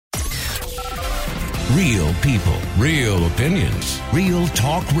Real people, real opinions, real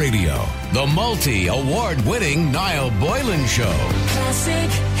talk radio. The multi-award-winning Niall Boylan Show.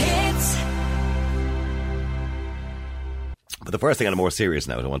 Classic hits. But the first thing on a more serious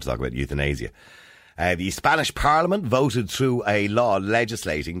note, I want to talk about euthanasia. The Spanish Parliament voted through a law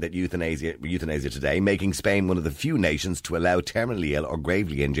legislating that euthanasia today, making Spain one of the few nations to allow terminally ill or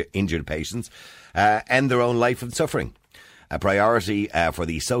gravely injured patients end their own life of suffering. A priority for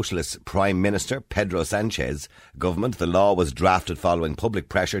the Socialist Prime Minister Pedro Sánchez government, the law was drafted following public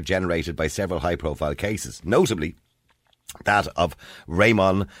pressure generated by several high-profile cases, notably that of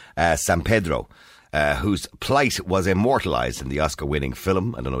Ramon Sampedro, whose plight was immortalised in the Oscar-winning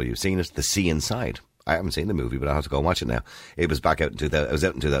film, I don't know if you've seen it, The Sea Inside. I haven't seen the movie, but I'll have to go and watch it now. It was out in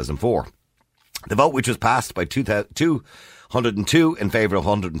 2004. The vote, which was passed by 202 in favour of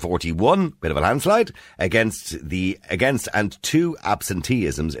 141, bit of a landslide, against and 2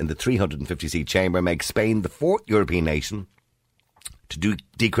 absenteeisms in the 350-seat chamber, makes Spain the 4th European nation to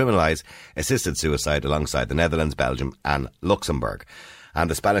decriminalise assisted suicide alongside the Netherlands, Belgium and Luxembourg. And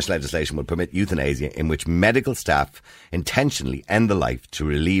the Spanish legislation would permit euthanasia in which medical staff intentionally end the life to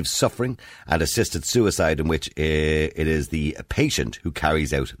relieve suffering, and assisted suicide in which it is the patient who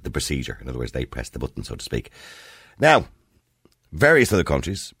carries out the procedure. In other words, they press the button, so to speak. Now, various other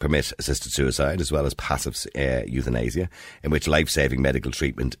countries permit assisted suicide as well as passive euthanasia, in which life-saving medical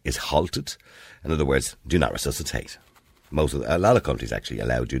treatment is halted. In other words, do not resuscitate. A lot of countries actually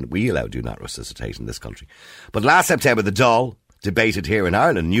allow do not resuscitate in this country. But last September, the Dáil debated here in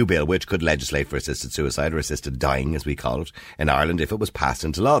Ireland a new bill which could legislate for assisted suicide, or assisted dying as we call it in Ireland, if it was passed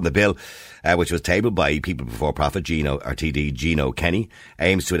into law. The bill, which was tabled by People Before Profit, TD Gino Kenny,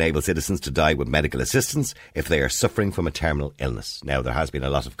 aims to enable citizens to die with medical assistance if they are suffering from a terminal illness. Now, there has been a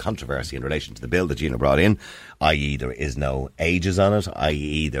lot of controversy in relation to the bill that Gino brought in, i.e. there is no ages on it,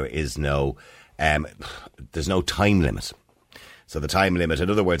 i.e. there is no there's no time limit. So the time limit,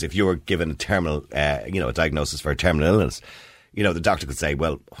 in other words, if you were given a terminal, a diagnosis for a terminal illness, the doctor could say,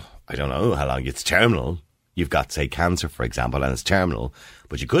 well, I don't know how long it's terminal. You've got, say, cancer, for example, and it's terminal,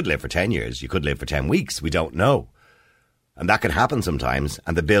 but you could live for 10 years. You could live for 10 weeks. We don't know. And that can happen sometimes,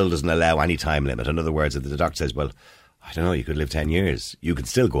 and the bill doesn't allow any time limit. In other words, if the doctor says, well, I don't know, you could live 10 years, you could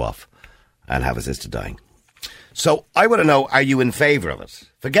still go off and have assisted dying. So I want to know, are you in favour of it?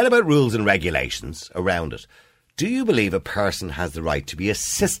 Forget about rules and regulations around it. Do you believe a person has the right to be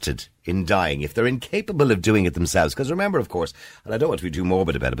assisted in dying if they're incapable of doing it themselves? Because remember, of course, and I don't want to be too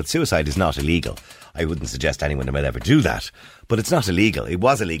morbid about it, but suicide is not illegal. I wouldn't suggest anyone will ever do that. But it's not illegal. It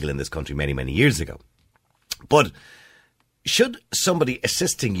was illegal in this country many, many years ago. But should somebody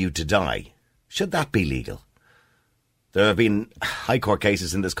assisting you to die, should that be legal? There have been high court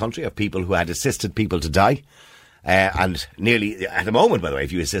cases in this country of people who had assisted people to die. And nearly, at the moment, by the way,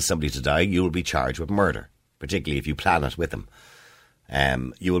 if you assist somebody to die, you will be charged with murder. Particularly if you plan it with them.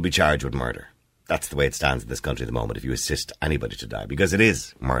 You will be charged with murder. That's the way it stands in this country at the moment, if you assist anybody to die, because it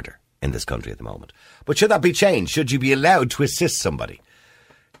is murder in this country at the moment. But should that be changed? Should you be allowed to assist somebody?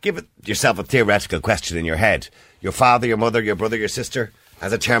 Give yourself a theoretical question in your head. Your father, your mother, your brother, your sister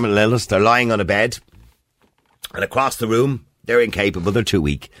has a terminal illness. They're lying on a bed. And across the room, they're incapable. They're too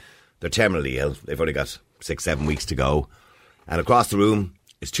weak. They're terminally ill. They've only got 6-7 weeks to go. And across the room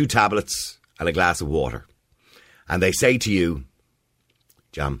is 2 tablets and a glass of water. And they say to you,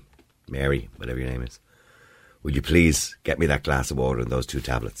 John, Mary, whatever your name is, will you please get me that glass of water and those 2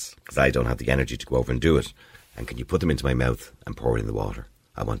 tablets? Because I don't have the energy to go over and do it. And can you put them into my mouth and pour it in the water?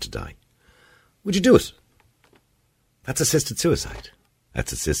 I want to die. Would you do it? That's assisted suicide.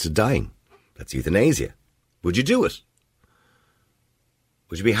 That's assisted dying. That's euthanasia. Would you do it?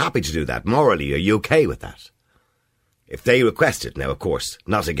 Would you be happy to do that? Morally, are you okay with that? If they request it, now, of course,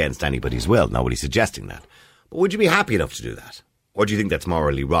 not against anybody's will. Nobody's suggesting that. But would you be happy enough to do that? Or do you think that's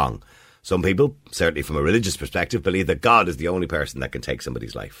morally wrong? Some people, certainly from a religious perspective, believe that God is the only person that can take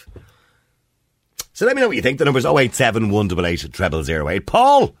somebody's life. So let me know what you think. The number's 087 188 0008.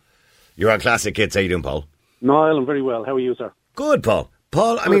 Paul, you're on Classic Hits. How you doing, Paul? Niall, I'm very well. How are you, sir? Good, Paul.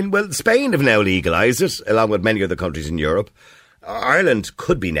 Paul, I mean, well, Spain have now legalised it, along with many other countries in Europe. Ireland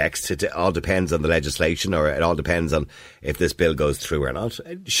could be next. It all depends on the legislation, or it all depends on if this bill goes through or not.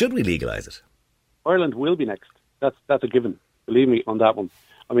 Should we legalise it? Ireland will be next. That's a given. Believe me on that one.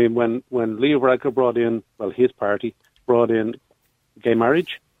 I mean, when Leo Varadkar brought in, well, his party brought in gay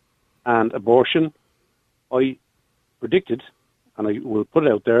marriage and abortion, I predicted, and I will put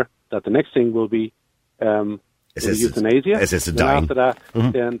it out there, that the next thing will be euthanasia. Assisted dying. After that,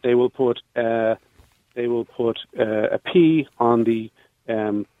 then they will put a P on the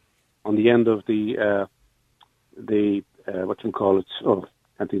end of the what can we call it? Oh,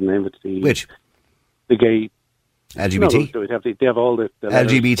 can't even name it. Which? the gay. LGBT? No, they have all the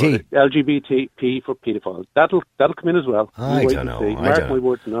LGBT? LGBT for paedophiles. That'll come in as well. I don't know. Mark my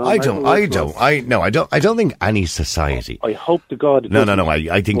words. No, I don't think any society. I hope to God. No.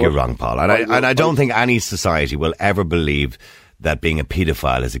 I think you're wrong, Paul. And I don't think any society will ever believe that being a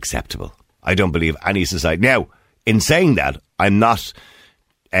paedophile is acceptable. I don't believe any society. Now, in saying that, I'm not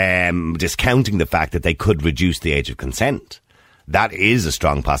discounting the fact that they could reduce the age of consent. That is a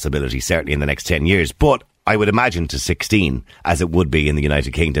strong possibility, certainly in the next 10 years. But I would imagine to 16, as it would be in the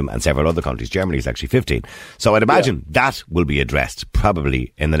United Kingdom and several other countries. Germany is actually 15. So I'd imagine that will be addressed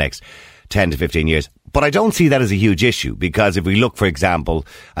probably in the next 10 to 15 years. But I don't see that as a huge issue, because if we look, for example,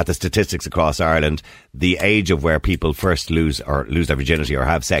 at the statistics across Ireland, the age of where people first lose their virginity or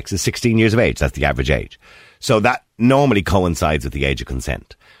have sex is 16 years of age. That's the average age. So that normally coincides with the age of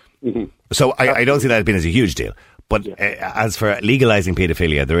consent. Mm-hmm. So I don't see that as being as a huge deal. But as for legalising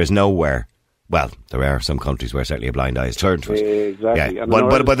paedophilia, there is nowhere. Well, there are some countries where certainly a blind eye is turned to it. Exactly. Yeah.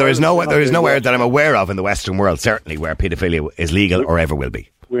 But there is nowhere that I'm aware of in the Western world, certainly, where paedophilia is legal or ever will be.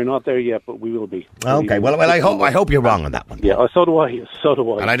 We're not there yet, but we will be. Okay. Well, I hope you're wrong on that one. Yeah. So do I.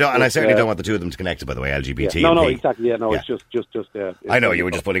 And I certainly don't want the two of them to connect. By the way, LGBT. Yeah. No. Exactly. Yeah. No. Yeah. It's just. I know you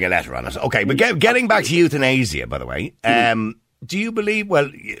were just putting a letter on it. Okay. But getting back to euthanasia, by the way, do you believe? Well,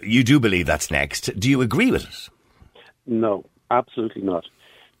 you do believe that's next. Do you agree with it? No, absolutely not.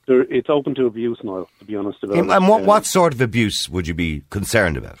 It's open to abuse now, to be honest about it. And what sort of abuse would you be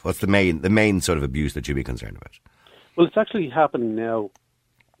concerned about? What's the main sort of abuse that you'd be concerned about? Well, it's actually happening now.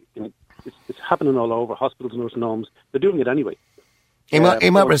 It's happening all over hospitals, nursing homes. They're doing it anyway. In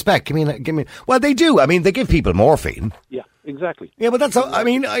what respect? Give me. Well, they do. I mean, they give people morphine. Yeah, exactly. Yeah, but that's. I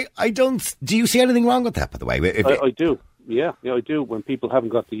mean, I don't. Do you see anything wrong with that? By the way, I do. Yeah, I do. When people haven't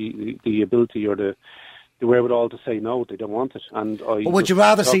got the ability or the wherewithal to say no, they don't want it. And would you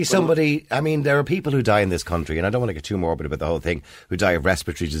rather see somebody? I mean, there are people who die in this country, and I don't want to get too morbid about the whole thing, who die of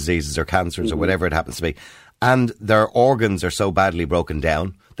respiratory diseases or cancers or whatever it happens to be, and their organs are so badly broken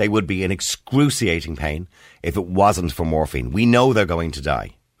down, they would be in excruciating pain if it wasn't for morphine. We know they're going to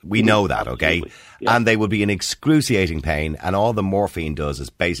die. We know that, okay? Yeah. And they would be in excruciating pain, and all the morphine does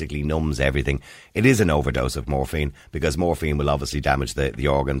is basically numbs everything. It is an overdose of morphine, because morphine will obviously damage the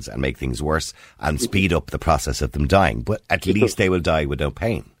organs and make things worse and speed up the process of them dying. But at least they will die with no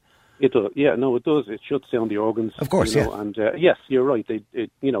pain. It does. Yeah, no, it does. It shuts down the organs. Of course, yeah. And yes, you're right.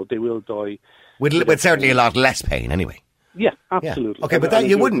 They will die with certainly a lot less pain, anyway. Yeah, absolutely. Yeah. Okay, but that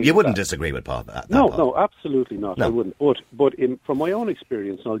you wouldn't disagree with Paul. No, absolutely not. No. I wouldn't. But from my own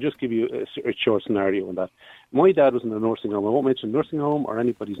experience, and I'll just give you a short scenario on that. My dad was in a nursing home. I won't mention nursing home or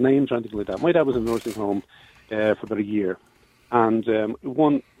anybody's names or anything like that. My dad was in a nursing home for about a year, and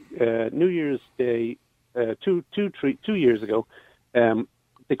one New Year's Day, 2 years ago,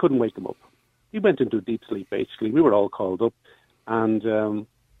 they couldn't wake him up. He went into deep sleep. Basically, we were all called up, and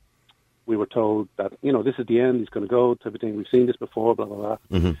we were told that, this is the end, he's going to go, type of thing. We've seen this before, blah, blah, blah.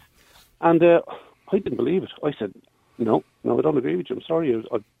 Mm-hmm. And I didn't believe it. I said, no, I don't agree with you. I'm sorry.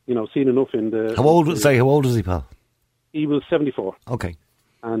 I've seen enough in the... How old was he, Paul? He was 74. Okay.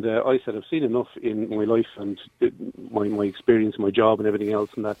 And I said, I've seen enough in my life and my experience, my job and everything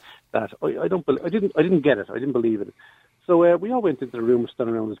else, and that I didn't get it. I didn't believe it. So we all went into the room,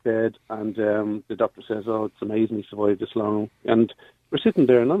 standing around his bed, and the doctor says, "Oh, it's amazing he survived this long." And we're sitting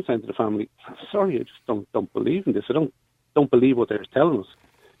there, and I'm saying to the family, "Sorry, I just don't believe in this. I don't believe what they're telling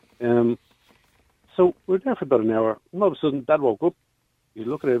us." So we're there for about an hour, and all of a sudden, Dad woke up. He's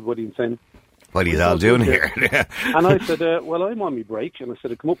looking at everybody and saying, "What are you all doing here?" And I said, "Well, I'm on my break," and I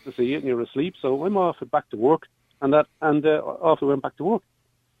said, "I come up to see you, and you're asleep, so I'm off back to work." And off we went back to work.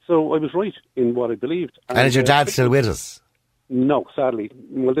 So I was right in what I believed. And is your dad still with us? No, sadly.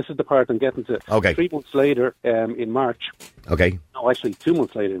 Well, this is the part I'm getting to. Okay. 3 months later, in March. Okay. No, actually 2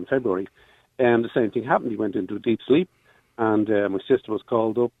 months later in February, the same thing happened. He went into deep sleep, and my sister was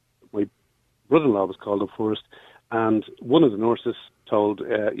called up. My brother-in-law was called up first, and one of the nurses told,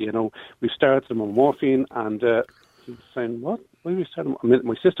 we've started him on morphine, and he was saying, "What? Why are we starting him?"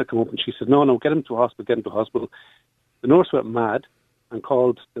 My sister came up and she said, "No, get him to hospital, The nurse went mad and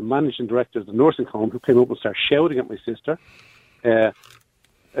called the managing director of the nursing home, who came up and started shouting at my sister. A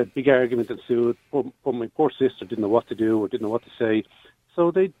big argument ensued. My poor sister didn't know what to do or didn't know what to say.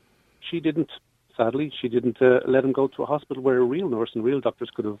 So she didn't let him go to a hospital where a real nurse and real doctors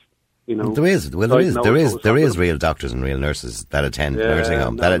could have, There is real doctors and real nurses that attend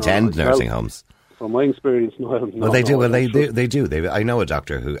nursing homes. From my experience, they do. I know a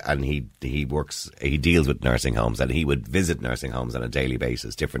doctor who, and he deals with nursing homes, and he would visit nursing homes on a daily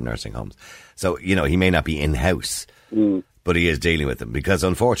basis, different nursing homes. So, he may not be in-house, But he is dealing with them because,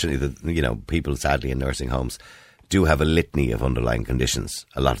 unfortunately, people sadly in nursing homes do have a litany of underlying conditions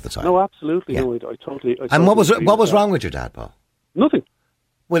a lot of the time. No, absolutely. Yeah. No, I totally. And what was wrong with your dad, Paul? Nothing.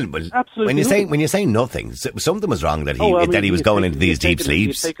 Well, absolutely. When you say nothing, something was wrong that he was going into these deep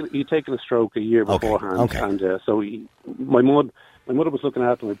sleeps. He'd taken a stroke a year beforehand, and so my mother was looking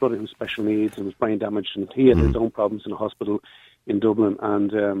after my brother who was special needs and was brain damaged, and he had his own problems in a hospital in Dublin,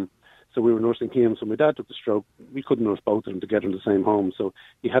 and so we were nursing him. So my dad took the stroke. We couldn't nurse both of them together in the same home, so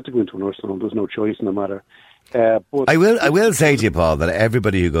he had to go into a nursing home. There was no choice, no matter. But I will say to you, Paul, that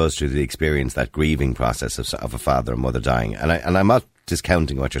everybody who goes through the experience, that grieving process of a father and mother dying, and I'm not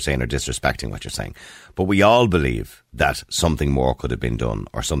discounting what you're saying or disrespecting what you're saying, but we all believe that something more could have been done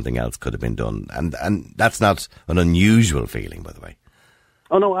or something else could have been done, and that's not an unusual feeling, by the way.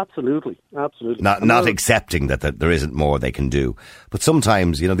 Oh no, absolutely. Not accepting that there isn't more they can do, but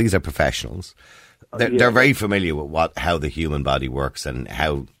sometimes these are professionals. They're very familiar with how the human body works and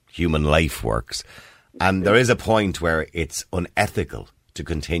how human life works. And there is a point where it's unethical to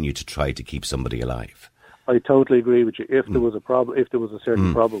continue to try to keep somebody alive. I totally agree with you. If there was a problem, if there was a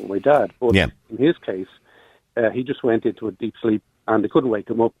certain problem with my dad, but in his case, he just went into a deep sleep and they couldn't wake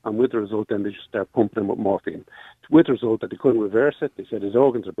him up. And with the result, then they just started pumping him with morphine. With the result that they couldn't reverse it. They said his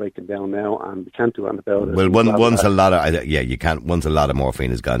organs are breaking down now, and we can't do anything about it. Well, once a lot of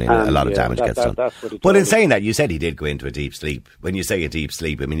morphine has gone in, a lot of damage gets done. But in saying that, you said he did go into a deep sleep. When you say a deep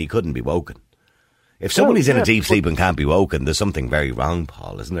sleep, I mean he couldn't be woken. If somebody's in a deep sleep and can't be woken, there's something very wrong,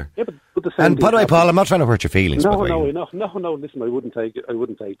 Paul, isn't there? Yeah, but the same. And by the way, Paul, I'm not trying to hurt your feelings. No. Listen, I wouldn't take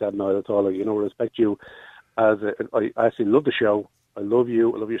that now at all. I respect you. I actually love the show. I love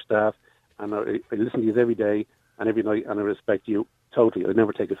you. I love your staff, and I listen to you every day and every night, and I respect you totally. I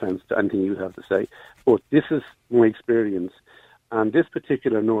never take offence to anything you have to say. But this is my experience, and this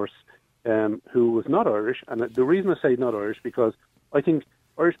particular nurse, who was not Irish, and the reason I say not Irish because I think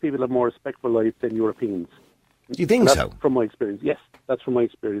Irish people have more respect for life than Europeans. Do you think so? From my experience, yes, that's from my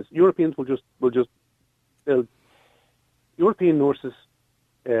experience. Europeans European nurses,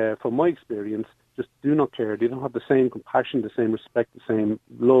 from my experience, just do not care. They don't have the same compassion, the same respect, the same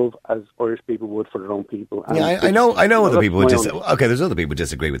love as Irish people would for their own people. And I know other people would there's other people who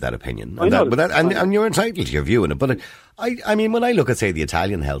disagree with that opinion, and you're entitled to your view on it. But I mean, when I look at, say, the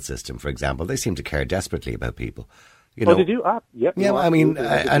Italian health system, for example, they seem to care desperately about people. They do? Yep. Yeah, I mean,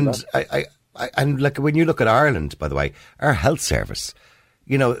 and like when you look at Ireland, by the way, our health service,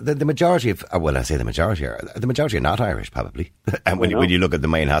 the majority of, I say the majority are not Irish, probably. And when you look at the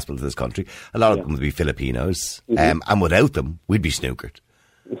main hospitals of this country, a lot of them would be Filipinos, and without them, we'd be snookered.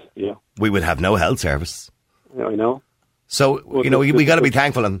 Yeah, we would have no health service. Yeah, I know. So we got to be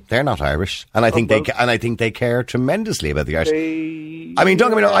thankful, and they're not Irish, and I think they care tremendously about the Irish. I mean, don't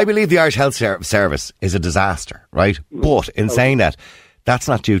get me wrong. I believe the Irish health service is a disaster, right? But in saying that, that's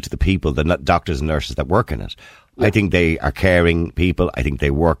not due to the people, the doctors and nurses that work in it. Yeah. I think they are caring people. I think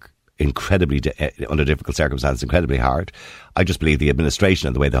they work incredibly under difficult circumstances, incredibly hard. I just believe the administration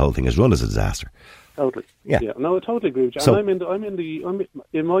and the way the whole thing is run is a disaster. Totally. Yeah. No, I totally agree with you. So, and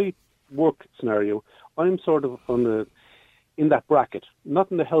in my work scenario, I'm sort of in that bracket,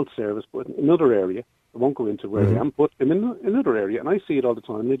 not in the health service, but in another area. I won't go into where I am, but I'm in another area, and I see it all the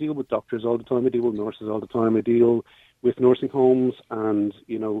time. I deal with doctors all the time. I deal with nurses all the time. I deal with nursing homes, and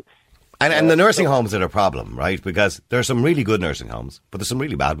And the nursing homes are a problem, right? Because there are some really good nursing homes, but there's some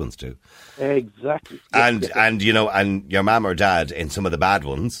really bad ones too. Exactly. And your mum or dad in some of the bad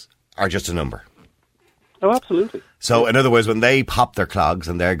ones are just a number. Oh, absolutely. So, in other words, when they pop their clogs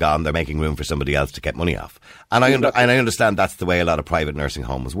and they're gone, they're making room for somebody else to get money off. And I understand that's the way a lot of private nursing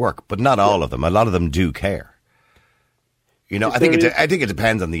homes work, but not all of them. A lot of them do care. I think it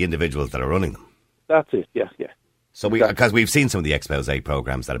depends on the individuals that are running them. That's it. Yeah. So because we've seen some of the expose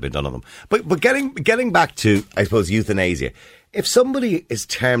programs that have been done on them. But getting back to, I suppose, euthanasia. If somebody is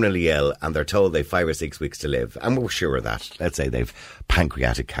terminally ill and they're told they've 5 or 6 weeks to live, and we're sure of that, let's say they've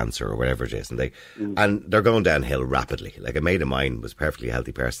pancreatic cancer or whatever it is, and they're going downhill rapidly. Like a mate of mine was a perfectly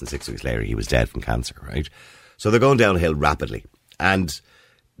healthy person. 6 weeks later, he was dead from cancer, right? So they're going downhill rapidly. And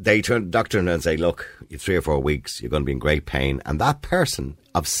they turn the doctor and say, look, 3 or 4 weeks, you're going to be in great pain. And that person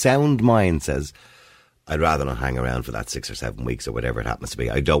of sound mind says, I'd rather not hang around for that 6 or 7 weeks or whatever it happens to be.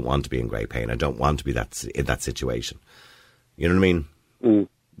 I don't want to be in great pain. I don't want to be in that situation. You know what I mean?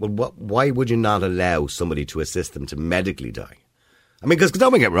 Well, why would you not allow somebody to assist them to medically die? I mean, because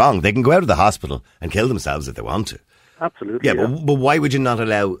don't get me wrong, they can go out of the hospital and kill themselves if they want to. Absolutely. Yeah. But why would you not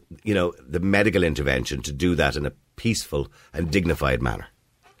allow, the medical intervention to do that in a peaceful and dignified manner?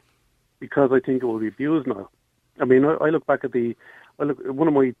 Because I think it will be abused now. I mean, I look back at the look, one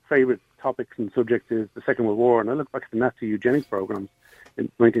of my favourite topics and subjects is the Second World War, and I look back at the Nazi eugenics programs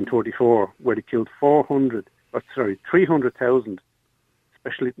in 1934, where they killed 300,000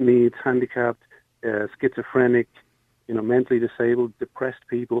 special needs, handicapped, schizophrenic, mentally disabled, depressed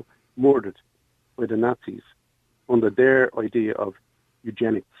people murdered by the Nazis under their idea of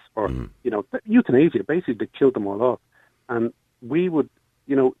eugenics or, euthanasia. Basically, they killed them all off. And we would,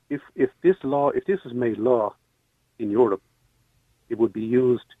 if this was made law in Europe, it would be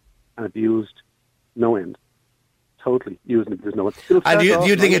used and abused no end. Totally used and abused no end. And do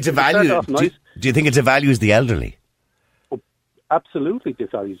you think it devalues? Do you think it devalues the elderly? Absolutely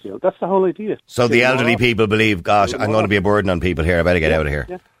devalues the elderly. That's the whole idea. So the elderly people believe, gosh, I'm going to be a burden on people here. I better get out of here.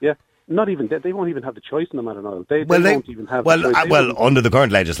 Yeah. Not even that. They won't even have the choice in the matter now. They won't even have the choice. Well, under the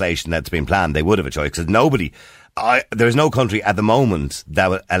current legislation that's been planned, they would have a choice because there's no country at the moment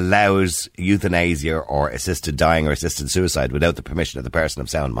that allows euthanasia or assisted dying or assisted suicide without the permission of the person of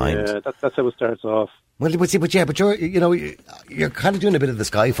sound mind. Yeah, that's how it starts off. Well, but you're kind of doing a bit of the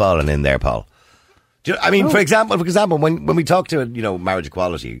sky falling in there, Paul. For example, when we talk to marriage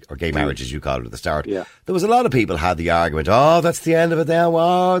equality or gay marriage as you called it at the start, there was a lot of people had the argument, oh, that's the end of it now.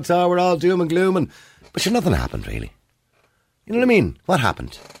 Oh, we're all doom and gloom, but nothing happened really. You know what I mean? What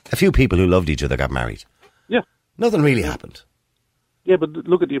happened? A few people who loved each other got married. Yeah, nothing really happened. Yeah, but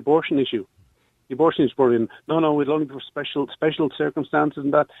look at the abortion issue. The abortion is brought in. No, we'd only for special circumstances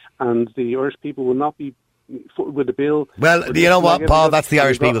and that, and the Irish people will not be with the bill. Well, you know what, Paul? That's the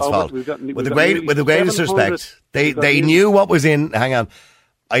Irish people's fault. With the greatest respect, they knew what was in. Hang on,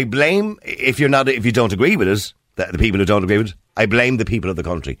 I blame if you don't agree with it, the people who don't agree with it. I blame the people of the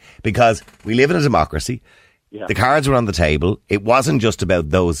country because we live in a democracy. Yeah. The cards were on the table. It wasn't just about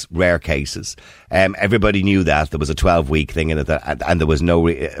those rare cases. Everybody knew that there was a 12-week thing in it, and there was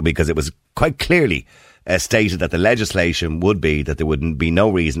because it was quite clearly stated that the legislation would be that there wouldn't be no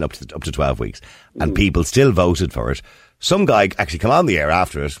reason up to 12 weeks, and people still voted for it. Some guy actually came on the air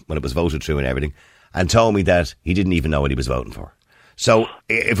after it when it was voted through and everything, and told me that he didn't even know what he was voting for. So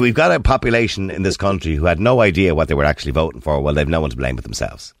if we've got a population in this country who had no idea what they were actually voting for, well, they've no one to blame but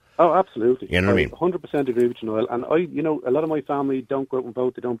themselves. Oh, absolutely. You know what I mean? 100% agree with you, Noel. And a lot of my family don't go out and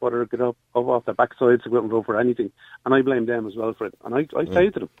vote. They don't bother to get up off their backsides to go out and vote for anything. And I blame them as well for it. And I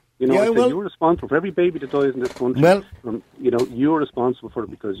say to them, you're responsible for every baby that dies in this country. Well, you're responsible for it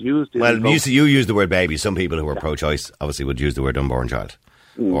because you did. Well, you use the word baby. Some people who are pro-choice obviously would use the word unborn child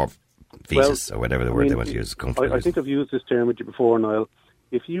or fetus or whatever the word they want to use. I think I've used this term with you before, Niall.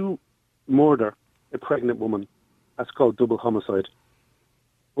 If you murder a pregnant woman, that's called double homicide.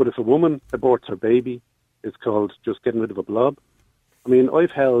 But if a woman aborts her baby, it's called just getting rid of a blob. I mean,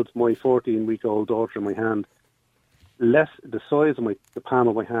 I've held my 14-week-old daughter in my hand, the size of the palm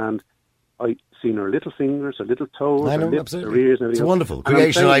of my hand. I've seen her little fingers, her little toes, her lips, her ears, and everything. It's wonderful.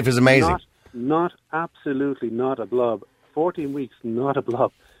 Creation of life is amazing. Absolutely not a blob. 14 weeks, not a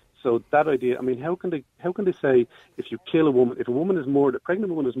blob. So that idea, I mean, how can they say if you kill a woman, if a woman is murdered, a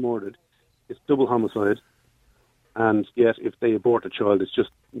pregnant woman is murdered, it's double homicide, and yet if they abort a child, it's just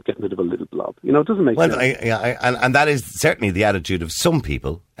getting rid of a little blob. It doesn't make sense. And that is certainly the attitude of some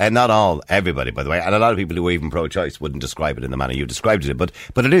people, and not everybody, by the way, and a lot of people who are even pro-choice wouldn't describe it in the manner you described it, but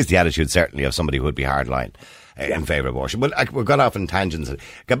it is the attitude certainly of somebody who would be hardline in favour of abortion. Well, we've gone off on tangents.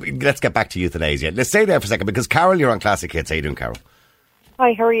 Let's get back to euthanasia. Let's stay there for a second, because Carol, you're on Classic Hits. How you doing, Carol?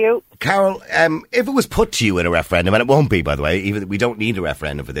 Hi, how are you? Carol, if it was put to you in a referendum, and it won't be, by the way, even we don't need a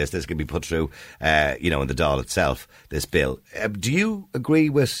referendum for this can be put through, in the Dáil itself, this bill. Do you agree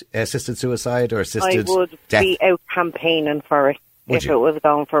with assisted suicide or assisted death? I would be out campaigning for it. If it was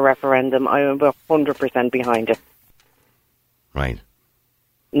going for a referendum, I would be 100% behind it. Right.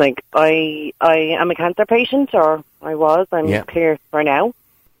 Like, I am a cancer patient, or I was. I'm clear for now.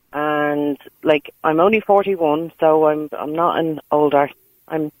 And, I'm only 41, so I'm not an older.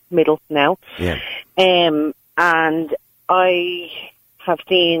 I'm middle now. Yeah. And I have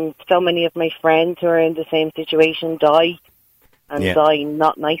seen so many of my friends who are in the same situation die, and die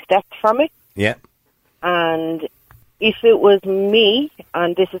not nice deaths from it. Yeah. And if it was me,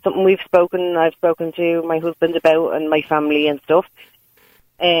 and this is something I've spoken to my husband about and my family and stuff,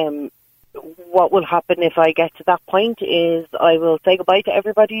 what will happen if I get to that point is I will say goodbye to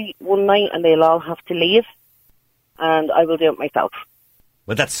everybody one night and they'll all have to leave, and I will do it myself.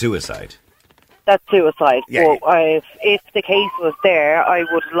 But that's suicide. That's suicide. Yeah. But if the case was there, I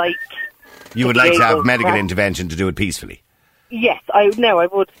would like... You would like to have medical intervention to do it peacefully? Yes, I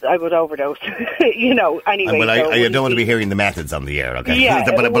would overdose. You know, anyway. Well, so I don't want to be hearing the methods on the air, okay? Yeah,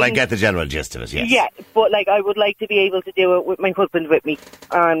 but I get the general gist of it, yes. Yeah, but like I would like to be able to do it with my husband with me,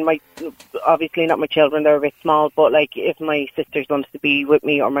 and obviously not my children, they're a bit small, but like if my sisters wanted to be with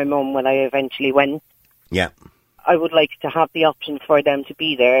me or my mum when I eventually went, yeah, I would like to have the option for them to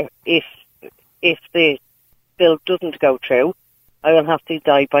be there. If the bill doesn't go through, I will have to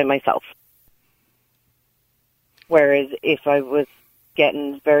die by myself. Whereas if I was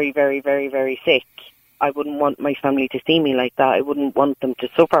getting very, very, very, very sick, I wouldn't want my family to see me like that. I wouldn't want them to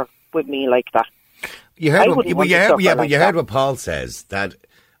suffer with me like that. You heard what Paul says, that,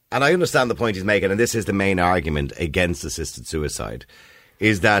 and I understand the point he's making, and this is the main argument against assisted suicide,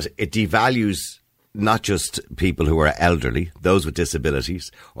 is that it devalues not just people who are elderly, those with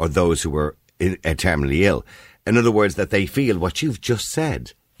disabilities, or those who are terminally ill. In other words, that they feel what you've just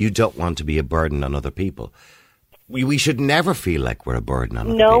said. You don't want to be a burden on other people. We should never feel like we're a burden on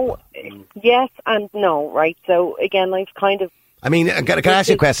other people. No, yes and no, right? So, again, I've kind of... I mean, can I ask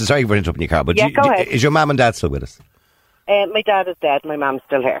you a question? Sorry for interrupting you, Carl, but yeah, go ahead. Is your mum and dad still with us? My dad is dead, my mum's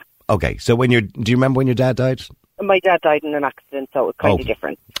still here. Okay, so do you remember when your dad died? My dad died in an accident, so it's kind of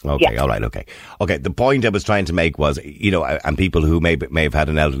different. Okay, yeah. all right, okay. Okay, the point I was trying to make was, you know, and people who may have had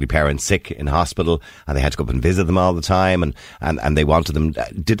an elderly parent sick in hospital and they had to go up and visit them all the time and they wanted them.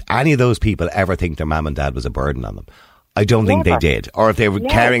 Did any of those people ever think their mum and dad was a burden on them? I don't think they did. Or if they were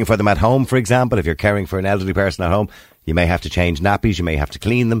caring for them at home, for example, if you're caring for an elderly person at home, you may have to change nappies, you may have to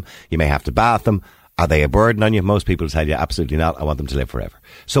clean them, you may have to bath them. Are they a burden on you? Most people tell you, absolutely not. I want them to live forever.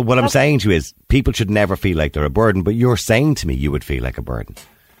 So what I'm saying to you is, people should never feel like they're a burden, but you're saying to me you would feel like a burden.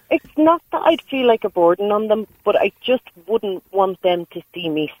 It's not that I'd feel like a burden on them, but I just wouldn't want them to see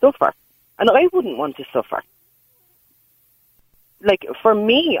me suffer. And I wouldn't want to suffer. Like, for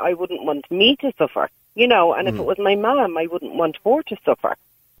me, I wouldn't want me to suffer. You know, and if it was my mum, I wouldn't want her to suffer.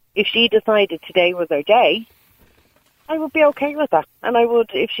 If she decided today was her day, I would be okay with that. And I would,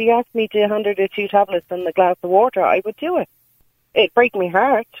 if she asked me to hand her the 2 tablets and a glass of water, I would do it. It'd break my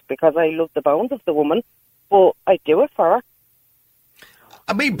heart because I love the bones of the woman, but I'd do it for her.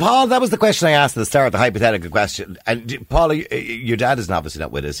 I mean, Paul, that was the question I asked at the start, the hypothetical question. And Paul, your dad is obviously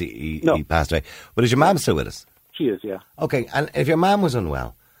not with us. He passed away. But is your mum still with us? She is, yeah. Okay, and if your mum was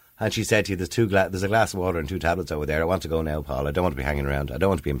unwell, and she said to you, there's a glass of water and 2 tablets over there. I want to go now, Paul. I don't want to be hanging around. I don't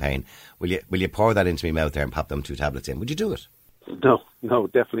want to be in pain. Will you pour that into my mouth there and pop them 2 tablets in? Would you do it? No,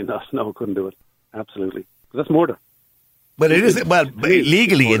 definitely not. No, I couldn't do it. Absolutely. That's murder. Well, it is. Well,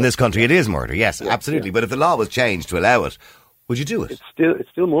 legally in this country, it is murder. Yes, absolutely. Yeah. But if the law was changed to allow it, would you do it? It's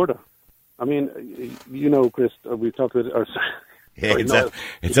still murder. I mean, you know, Chris, we've talked about...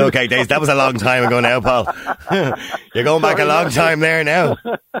 It's okay, Dave. That was a long time ago now, Paul. You're going back a long time there now.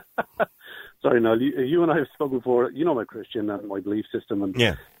 Sorry, no. You and I have spoken before. You know my Christian and my belief system,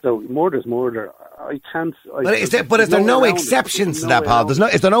 and so murder's murder. I can't. But is there no exceptions to that, Paul?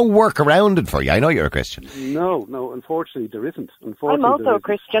 Is there no work around it for you? I know you're a Christian. No. Unfortunately, there isn't. I'm also a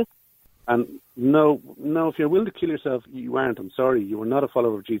Christian. And no. If you're willing to kill yourself, you aren't. I'm sorry. You are not a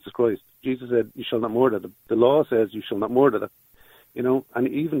follower of Jesus Christ. Jesus said, "You shall not murder." The law says, "You shall not murder." You know, and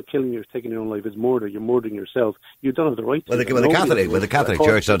even taking your own life is murder. You're murdering yourself. You don't have the right to. The Catholic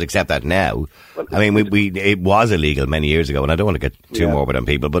Church don't accept that now. Well, I mean, it was illegal many years ago, and I don't want to get too morbid on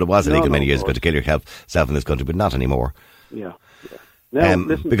people, but it was illegal many years ago to kill yourself in this country, but not anymore. Yeah. Now,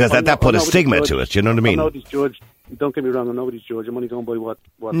 listen, because that put a stigma to it. You know what I mean? Nobody's judge. Don't get me wrong. I'm nobody's judge. I'm only going by what.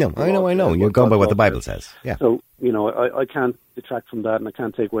 No, I know. You're going by what the Bible says. Yeah. So I can't detract from that, and I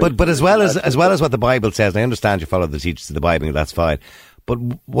can't take away. But as well as what the Bible says, I understand you follow the teachings of the Bible, and that's fine. But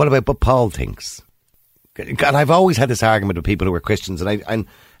what about what Paul thinks? And I've always had this argument with people who are Christians, and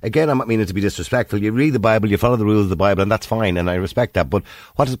again, I'm not meaning to be disrespectful. You read the Bible, you follow the rules of the Bible, and that's fine, and I respect that. But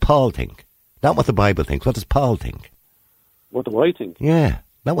what does Paul think? Not what the Bible thinks. What does Paul think? What do I think? Yeah.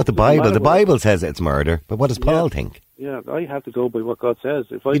 Not what the Bible. The Bible says it's murder, but what does Paul think? Yeah, I have to go by what God says.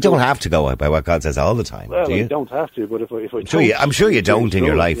 You don't have to go by what God says all the time, well, do you? I don't have to, but if I I'm sure you don't in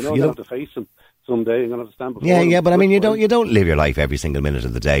your life. You don't have to face him someday. I'm going to have to stand before him. Yeah, but I mean, you don't live your life every single minute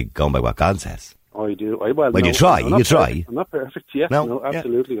of the day going by what God says. I do. You try. I'm not perfect. Yeah, no,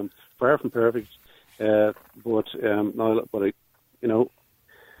 absolutely. I'm far from perfect. But I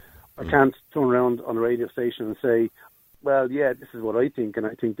can't turn around on a radio station and say, well, yeah, this is what I think, and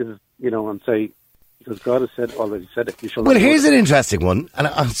I think this is, and say, because God has already said it. Here's an interesting one, and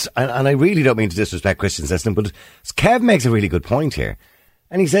I really don't mean to disrespect Christians listening, but Kev makes a really good point here.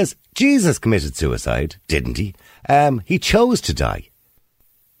 And he says, Jesus committed suicide, didn't he? He chose to die.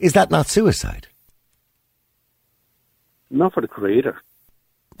 Is that not suicide? Not for the Creator.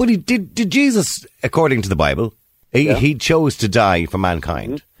 But did Jesus, according to the Bible, He chose to die for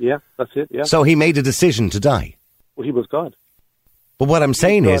mankind. Yeah, that's it, yeah. So he made a decision to die. Well, he was God. But what I'm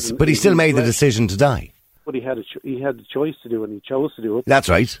saying is, but he still made the decision to die. But he had the choice to do it, and he chose to do it. That's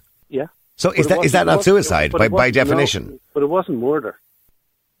right. Yeah. So is that not suicide by definition? No, but it wasn't murder,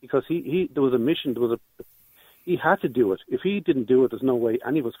 because there was a mission. He had to do it. If he didn't do it, there's no way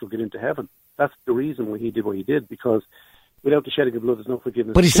any of us could get into heaven. That's the reason why he did what he did, because without the shedding of blood, there's no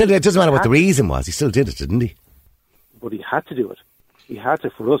forgiveness. But it doesn't matter what the reason was. He still did it, didn't he? But he had to do it. He had to,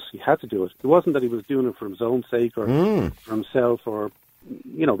 for us, he had to do it. It wasn't that he was doing it for his own sake or for himself or,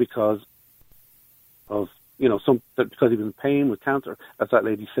 because of, because he was in pain with cancer, as that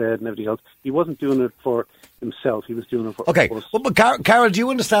lady said, and everything else. He wasn't doing it for himself. He was doing it for us. Well, but Carol, do you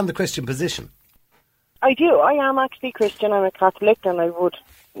understand the Christian position? I do. I am actually Christian. I'm a Catholic, and I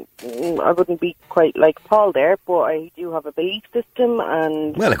wouldn't be quite like Paul there, but I do have a belief system.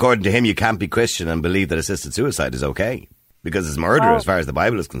 And well, according to him, you can't be Christian and believe that assisted suicide is okay because it's murder, as far as the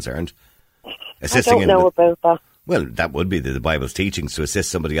Bible is concerned. I don't know about that. Well, that would be the Bible's teachings. To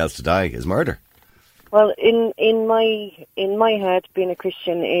assist somebody else to die is murder. Well, in my head, being a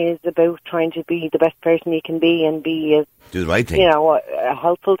Christian is about trying to be the best person you can be and be do the right thing.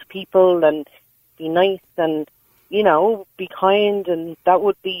 Helpful to people and be nice and be kind, and that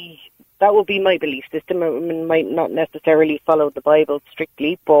would be my belief system. I might not necessarily follow the Bible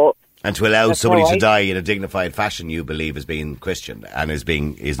strictly, but and to allow somebody to die in a dignified fashion, you believe is being Christian and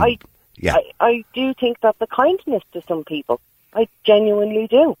I do think that's a kindness to some people. I genuinely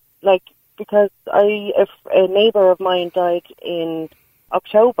do. Because if a neighbour of mine died in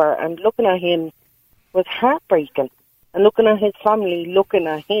October, and looking at him was heartbreaking, and looking at his family, looking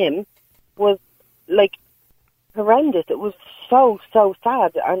at him was horrendous. It was so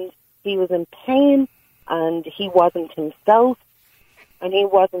sad, and he was in pain, and he wasn't himself, and he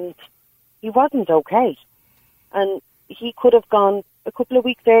wasn't okay. And he could have gone a couple of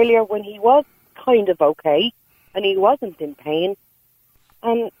weeks earlier when he was kind of okay, and he wasn't in pain.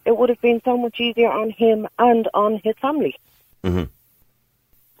 And it would have been so much easier on him and on his family. Mm-hmm.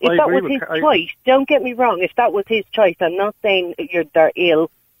 If that was his choice, don't get me wrong, if that was his choice, I'm not saying they're ill,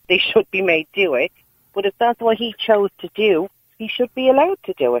 they should be made do it, but if that's what he chose to do, he should be allowed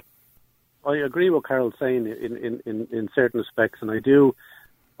to do it. I agree with Carol's saying in certain respects, and I do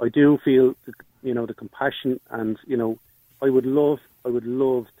feel the compassion, and I would love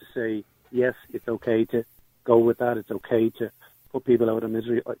to say yes, it's okay to go with that, it's okay to put people out of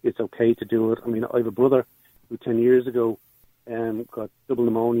misery, it's okay to do it. I mean, I have a brother who 10 years ago got double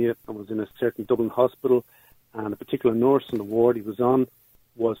pneumonia and was in a certain Dublin hospital, and a particular nurse in the ward he was on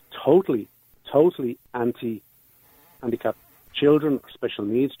was totally anti-handicapped children or special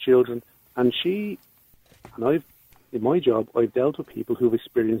needs children, and in my job, I've dealt with people who've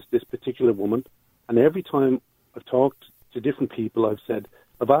experienced this particular woman, and every time I've talked to different people, I've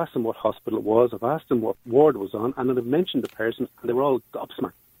asked them what hospital it was, I've asked them what ward it was on, and then I've mentioned the person, and they were all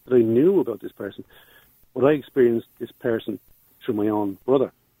gobsmacked that I knew about this person. But I experienced this person through my own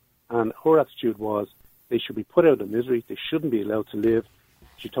brother, and her attitude was they should be put out of misery, they shouldn't be allowed to live.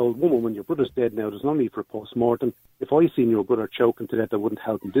 She told one woman, your brother's dead now, there's no need for a post-mortem. If I seen your brother choking to death, I wouldn't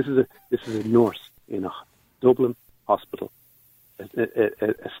help him. This is a nurse in a Dublin hospital,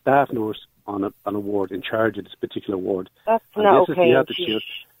 a staff nurse on a ward, in charge of this particular ward. That's not okay.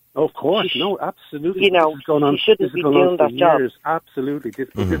 Of course, no, absolutely. He shouldn't be doing that job. Absolutely. This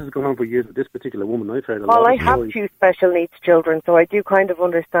has gone on for years with this particular woman. I've heard a lot of I have two special needs children, so I do kind of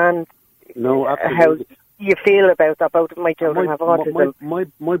understand how you feel about that. Both of my children have autism.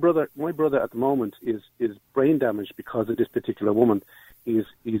 My brother at the moment is brain damaged because of this particular woman. He's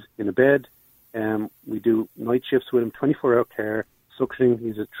in a bed. We do night shifts with him, 24-hour care, suctioning.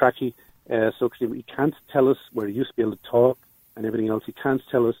 He's a trachea suctioning. He can't tell us where he used to be able to talk and everything else. He can't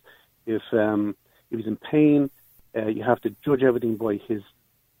tell us if he's in pain. You have to judge everything by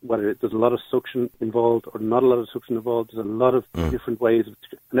whether there's a lot of suction involved or not a lot of suction involved. There's a lot of different ways. And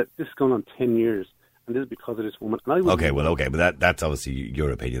this has gone on 10 years. And this is because of this woman. And but that's obviously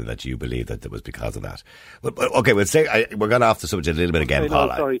your opinion, that you believe that it was because of that. But okay, we'll say we're going off the subject a little bit again, Paul.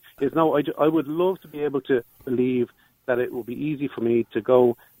 Sorry. I would love to be able to believe that it will be easy for me to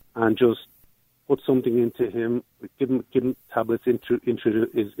go and just put something into him, give him tablets into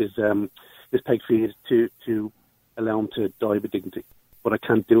his peg feed to allow him to die with dignity. But I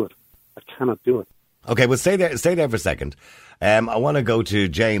can't do it. I cannot do it. Okay, well, stay there for a second. I want to go to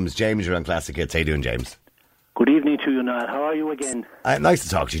James. James, you're on Classic Hits. How you doing, James? Good evening to you, Niall. How are you again? Nice to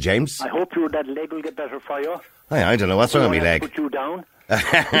talk to you, James. I hope that leg will get better for you. I don't know what's wrong with my leg. Put you down.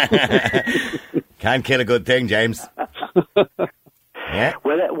 Can't kill a good thing, James. Yeah.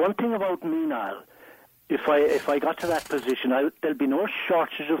 Well, one thing about me, Niall, if I got to that position, there'll be no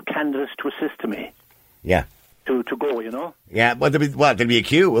shortage of candidates to assist me. Yeah. To go, you know. Yeah, well, there'll be a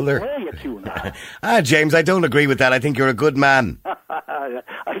queue, will there? Where are you queue now? James, I don't agree with that. I think you're a good man. I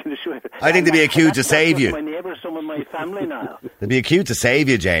can assure you. I think there'll be a queue to save you. My neighbours, some of my family now. There'll be a queue to save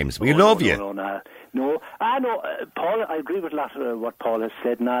you, James. We love you. No. Paul, I agree with a lot of what Paul has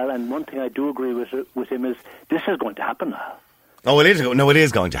said now, and one thing I do agree with him is this is going to happen now. Oh, it is. No, it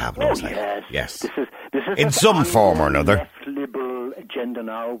is going to happen. Oh, yes. This is in some form or another. Left liberal agenda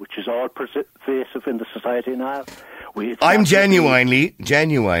now, which is all pervasive in the society now. I'm genuinely,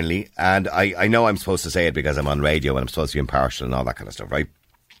 and I know I'm supposed to say it because I'm on radio and I'm supposed to be impartial and all that kind of stuff, right?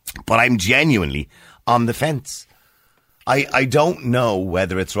 But I'm genuinely on the fence. I don't know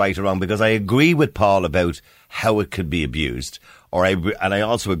whether it's right or wrong, because I agree with Paul about how it could be abused, and I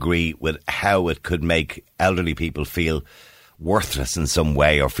also agree with how it could make elderly people feel worthless in some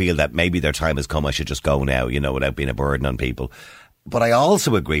way, or feel that maybe their time has come, I should just go now, without being a burden on people. But I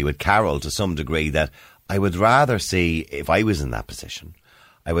also agree with Carol to some degree that I would rather see, if I was in that position,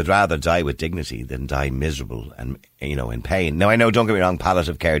 I would rather die with dignity than die miserable and, in pain. Now, I know, don't get me wrong,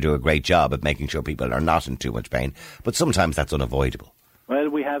 palliative care do a great job of making sure people are not in too much pain, but sometimes that's unavoidable. Well,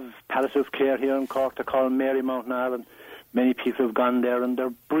 we have palliative care here in Cork. They call Marymount now, and many people have gone there, and they're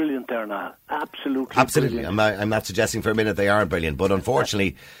brilliant there now. Absolutely. Brilliant. I'm not suggesting for a minute they aren't brilliant, but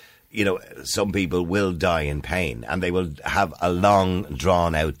unfortunately, some people will die in pain, and they will have a long,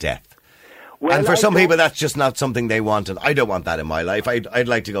 drawn-out death. Well, and for some people, that's just not something they want, and I don't want that in my life. I'd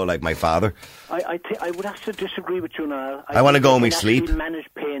like to go like my father. I would have to disagree with you now. I want to go in my sleep. They manage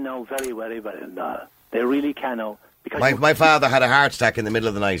pain now very, very well now. They really can now. My father had a heart attack in the middle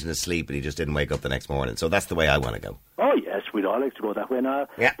of the night in his sleep, and he just didn't wake up the next morning. So that's the way I want to go. Oh yes, we'd all like to go that way now.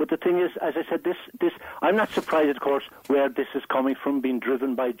 Yeah. But the thing is, as I said, this I'm not surprised, of course, where this is coming from, being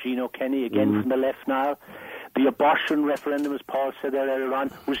driven by Gino Kenny again from the left now. The abortion referendum, as Paul said earlier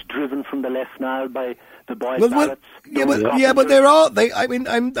on, was driven from the left now by the boys' ballots. But they're all.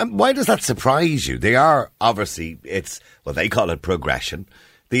 Why does that surprise you? They are obviously. They call it progression.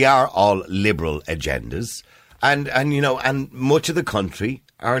 They are all liberal agendas. And much of the country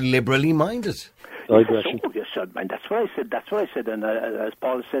are liberally minded. Yes, that's what I said. And as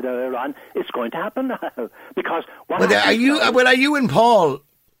Paul said earlier on, it's going to happen now. Because are you and Paul?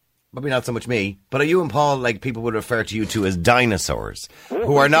 Maybe not so much me, but are you and Paul like people would refer to you two as dinosaurs,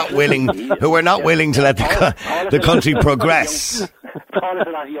 who are not willing to let the country progress? Paul is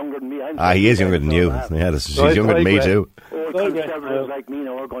a lot younger than me. He is younger than you. Yeah, he's younger than me too. Conservatives like me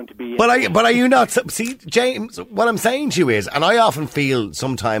are going to be. But are you not? See, James, what I'm saying to you is, and I often feel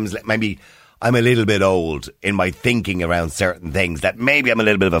sometimes maybe I'm a little bit old in my thinking around certain things, that maybe I'm a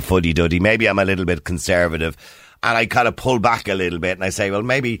little bit of a fuddy-duddy, maybe I'm a little bit conservative. And I kind of pull back a little bit and I say, well,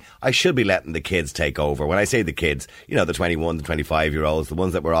 maybe I should be letting the kids take over. When I say the kids, the 21, the 25-year-olds, the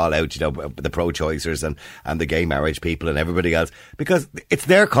ones that were all out, the pro-choicers and the gay marriage people and everybody else, because it's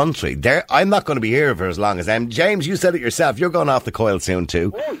their country. I'm not going to be here for as long as them. James, you said it yourself. You're going off the coil soon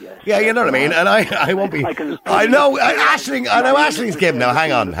too. Oh, yes. Yeah, you know what I mean? And I won't be. I know Ashling's given. Now,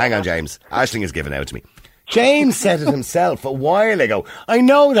 hang on, James. Aisling is given out to me. James said it himself a while ago. I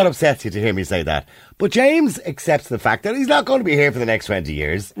know that upsets you to hear me say that. But James accepts the fact that he's not going to be here for the next 20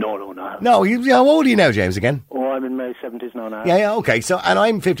 years. No. No, how old are you now, James, again? Oh, I'm in my 70s now. Yeah, okay. So, and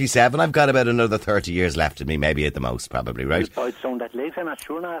I'm 57. I've got about another 30 years left in me, maybe at the most, probably, right? I'd sound that leg, I'm not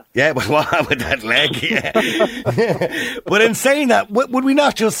sure now. Yeah, but what with that leg? Yeah. But in saying that, would we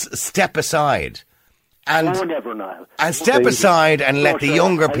not just step aside? And never now. And step aside and let the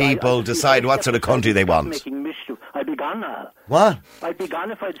younger people decide what sort of country they want. Making mischief. I'd be gone now. What? I'd be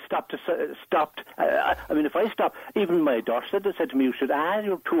gone if I'd stopped. If I stopped, even my daughter said to me,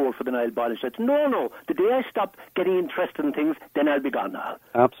 you're too old for the Nile Boil. She said, no. The day I stop getting interested in things, then I'll be gone now.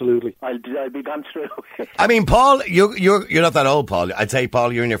 Absolutely. I'll be gone straight away. I mean, Paul, you're not that old, Paul. I'd say,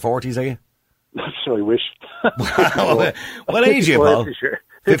 Paul, you're in your 40s, are you? So I wish. What age are you, Paul?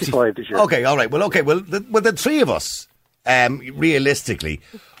 55 this year. Okay, all right. Well, the three of us, realistically,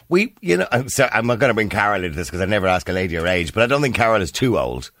 so I'm not going to bring Carol into this because I never ask a lady her age, but I don't think Carol is too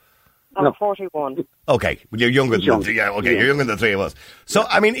old. I'm 41. Okay, well, you're younger than you're younger than the three of us. So,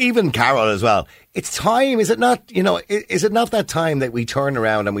 I mean, even Carol as well. It's time, is it not? Is it not that time that we turn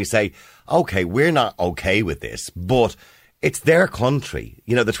around and we say, okay, we're not okay with this, but it's their country.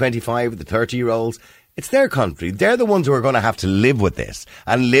 The 25, the 30-year-olds. It's their country. They're the ones who are going to have to live with this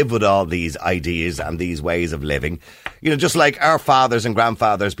and live with all these ideas and these ways of living. You know, just like our fathers and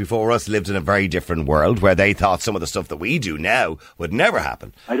grandfathers before us lived in a very different world where they thought some of the stuff that we do now would never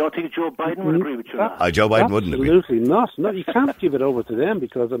happen. I don't think Joe Biden would agree with you. Joe Biden wouldn't agree. Absolutely not. No, you can't give it over to them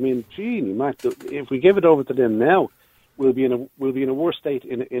because, I mean, if we give it over to them now, we'll be in a worse state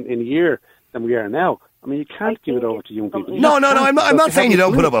in a year than we are now. I mean, you can't give it over to young people. No, I'm not saying you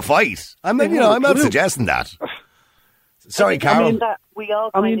don't put up a fight. I'm not suggesting that. Sorry, Carol. I mean, that we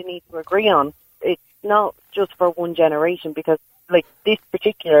all kind of need to agree on. It's not just for one generation because, like, this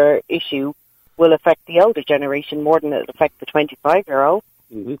particular issue will affect the older generation more than it'll affect the 25-year-old.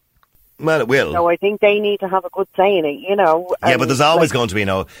 Mm-hmm. Well, it will. So I think they need to have a good say in it, you know. Yeah, but there's always going to be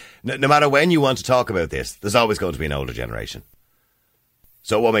no matter when you want to talk about this, there's always going to be an older generation.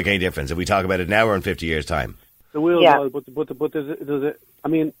 So it won't make any difference if we talk about it now or in 50 years' time. There will, yeah. But there's a, I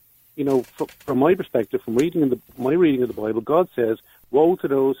mean, you know, from my perspective, from my reading of the Bible, God says, "Woe to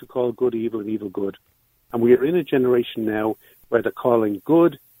those who call good evil and evil good." And we are in a generation now where they're calling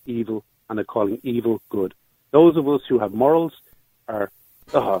good evil and they're calling evil good. Those of us who have morals are.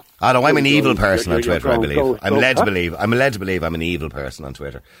 I'm an evil person on Twitter, I believe. I'm led to believe I'm an evil person on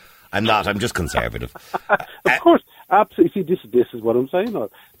Twitter. I'm not. I'm just conservative. Of course, absolutely. See, this is what I'm saying.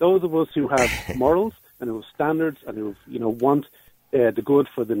 Those of us who have morals and who have standards and who, you know, want the good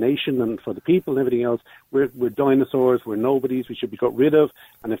for the nation and for the people and everything else, we're dinosaurs. We're nobodies. We should be got rid of.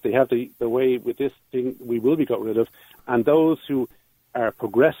 And if they have the way with this thing, we will be got rid of. And those who are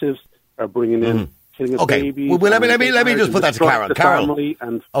progressives are bringing in. Okay, well, let me just put that to Carol. Carol, we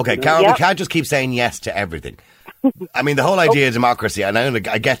can't just keep saying yes to everything. I mean, the whole idea of democracy, and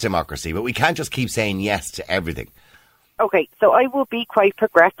I get democracy, but we can't just keep saying yes to everything. Okay, so I will be quite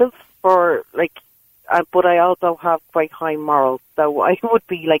progressive but I also have quite high morals, so I would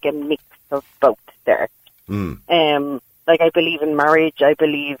be like a mix of both there. Like, I believe in marriage, I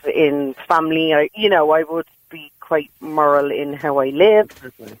believe in family, I would be quite moral in how I live.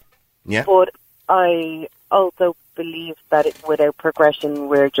 Yeah. But I also believe that without progression,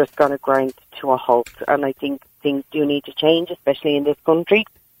 we're just going to grind to a halt. And I think things do need to change, especially in this country.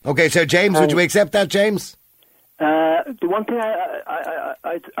 Okay, so James, would you accept that, James? The one thing I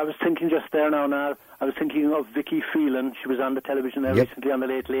was thinking just there now, I was thinking of Vicky Phelan. She was on the television there recently on the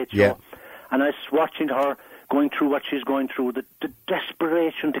Late Late Show. And I was watching her going through what she's going through, the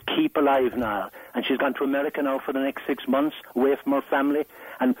desperation to keep alive now. And she's gone to America now for the next 6 months, away from her family.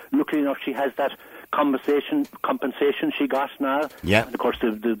 And luckily enough, she has that compensation she got now. Yeah. And of course,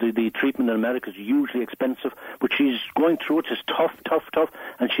 the treatment in America is hugely expensive. But she's going through it. It's tough.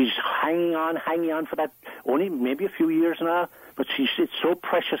 And she's hanging on for that, only maybe a few years now. But it's so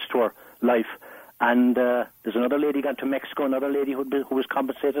precious to her life. And there's another lady gone to Mexico, another lady who was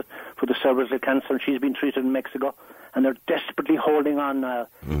compensated for the cervical cancer, and she's been treated in Mexico. And they're desperately holding on now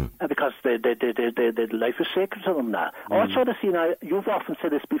because the life is sacred to them now. Also, you've often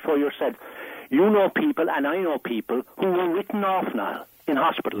said this before, you said, you know people, and I know people, who were written off now in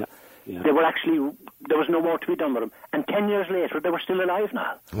hospital. Yeah. They were actually, there was no more to be done with them. And 10 years later, they were still alive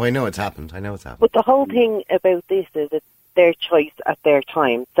now. Well, I know it's happened. But the whole thing about this is it's their choice at their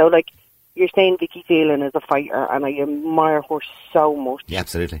time. So, like, you're saying Vicky Phelan is a fighter, and I admire her so much. Yeah,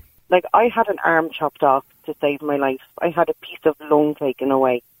 absolutely. Like, I had an arm chopped off to save my life. I had a piece of lung taken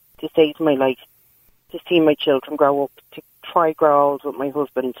away to save my life, to see my children grow up, to try grow old with my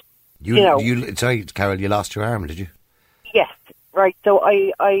husband. Sorry, Carol, you lost your arm, did you? Yes, right. So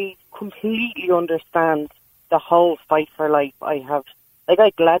I completely understand the whole fight for life. I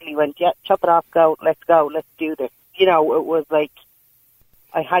gladly went, chop it off, let's do this. It was like,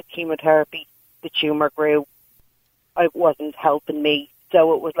 I had chemotherapy, the tumour grew, it wasn't helping me,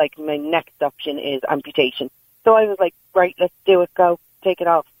 so it was like my next option is amputation. So I was like, right, let's do it, go, take it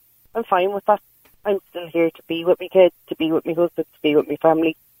off. I'm fine with that. I'm still here to be with my kids, to be with my husband, to be with my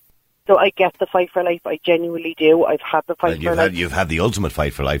family. So I get the fight for life, I genuinely do. I've had the fight for life. You've had the ultimate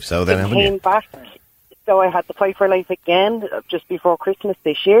fight for life, so then haven't you? I came back, so I had the fight for life again just before Christmas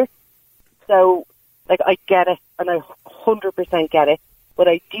this year. So, like, I get it, and I 100% get it. But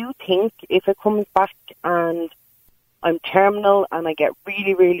I do think if it comes back and I'm terminal and I get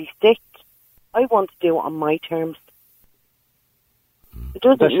really, really sick, I want to do it on my terms. It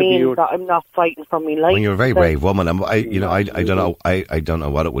doesn't mean that I'm not fighting for my life. Well, you're a very brave woman. I don't know. I don't know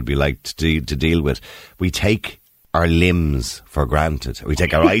what it would be like to deal with. We take our limbs for granted. We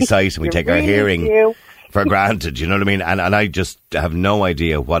take our eyesight and we take our hearing for granted. You know what I mean? And I just have no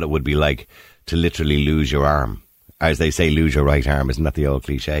idea what it would be like to literally lose your arm. As they say, lose your right arm. Isn't that the old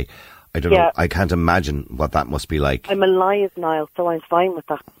cliche? I don't know. I can't imagine what that must be like. I'm alive, Niall, so I'm fine with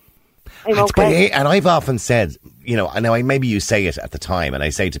that. I'm okay. And I've often said, you know, I know maybe you say it at the time, and I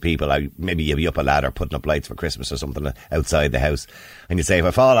say to people, maybe you'll be up a ladder putting up lights for Christmas or something outside the house, and you say, if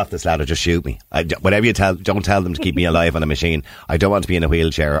I fall off this ladder, just shoot me. Whatever you don't tell them to keep me alive on a machine. I don't want to be in a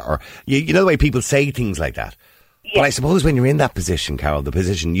wheelchair. Or you know the way people say things like that. Yeah. But I suppose when you're in that position, Carol, the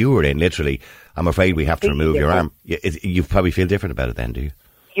position you were in, literally, I'm afraid we have to remove your arm. You probably feel different about it then, do you?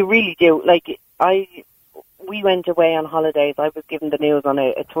 You really do. Like, we went away on holidays. I was given the news on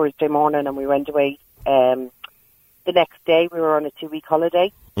a Thursday morning, and we went away. The next day, we were on a 2-week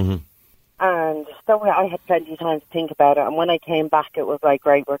holiday. Mm-hmm. And so I had plenty of time to think about it. And when I came back, it was like,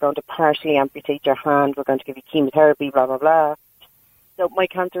 right, we're going to partially amputate your hand. We're going to give you chemotherapy, blah, blah, blah. So my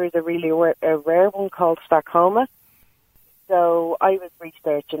cancer is a really rare one called sarcoma. So I was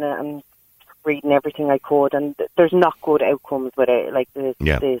researching it and reading everything I could, and there's not good outcomes with it. Like the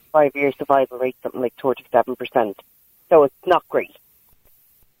 5-year survival rate, something like 37%. So it's not great.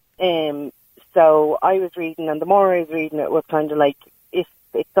 So I was reading, and the more I was reading, it was kind of like, if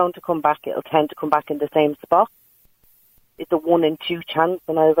it's going to come back, it'll tend to come back in the same spot. It's a 1 in 2 chance,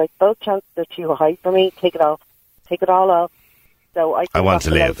 and I was like, those chances are too high for me. Take it off. Take it all off. So I want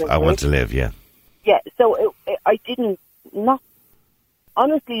to live. I want to live, yeah. Yeah, so I didn't,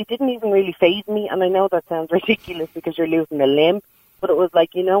 honestly, it didn't even really faze me, and I know that sounds ridiculous because you're losing a limb, but it was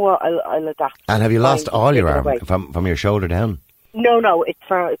like, you know what, I'll adapt. And have you lost all your arm from your shoulder down? No, it's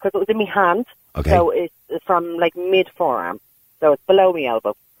because it was in my hand, so it's from like mid-forearm, so it's below my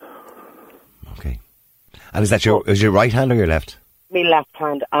elbow. Okay. And is that is your right hand or your left? My left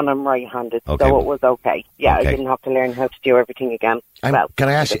hand, and I'm right-handed, so it was okay. Yeah, I didn't have to learn how to do everything again. Can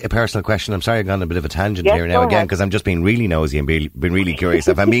I ask you a personal question? I'm sorry I've gone on a bit of a tangent here now again, because I'm just being really nosy and been really curious.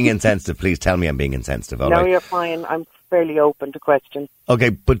 If I'm being insensitive, please tell me I'm being insensitive. No, you're fine. I'm fairly open to questions. Okay,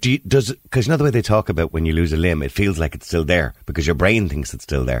 but because you know the way they talk about when you lose a limb, it feels like it's still there, because your brain thinks it's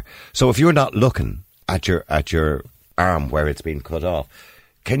still there. So if you're not looking at your arm where it's been cut off,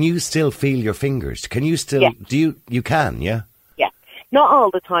 can you still feel your fingers? Can you still, you can, yeah? Not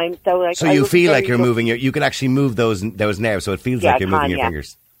all the time. So you feel like you're moving, you can actually move those nerves, so it feels like you're moving your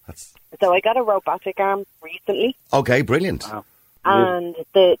fingers. So I got a robotic arm recently. Okay, brilliant. Wow. And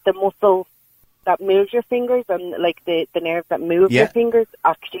the muscles that move your fingers, and like the nerves that move your fingers,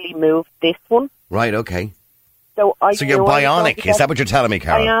 actually move this one. Right, okay. So you're bionic, is that what you're telling me,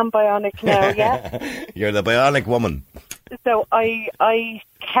 Carol? I am bionic now, yeah. You're the bionic woman. So I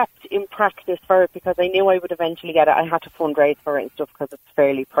kept in practice for it because I knew I would eventually get it. I had to fundraise for it and stuff because it's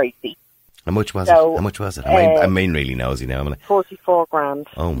fairly pricey. How much was it? How much was it? I'm really nosy now. 44 grand.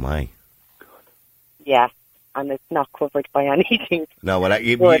 Oh my. Yeah. And it's not covered by anything. No, well,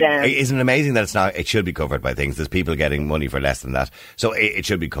 isn't it amazing that it's not? It should be covered by things. There's people getting money for less than that, so it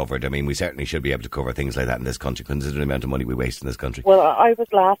should be covered. I mean, we certainly should be able to cover things like that in this country, considering the amount of money we waste in this country. Well, I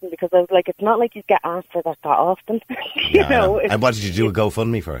was laughing because I was like, it's not like you get asked for that often, you know. And what did you do? A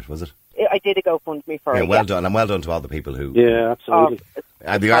GoFundMe for it? Was it? I did a GoFundMe for it. Yeah, well done, and well done to all the people who. Yeah, absolutely.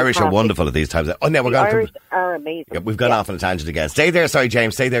 The Irish are wonderful at these times. Oh no, we're going. The Irish are amazing. Yeah, we've gone off on a tangent again. Stay there, sorry,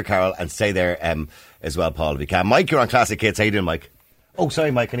 James. Stay there, Carol, and stay there as well, Paul, if you can. Mike, you're on Classic Hits. How you doing, Mike? Oh,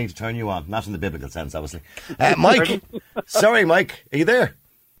 sorry, Mike. I need to turn you on. Not in the biblical sense, obviously. Mike, sorry, Mike. Are you there?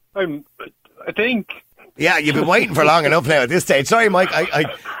 I think. Yeah, you've been waiting for long enough now at this stage. Sorry, Mike.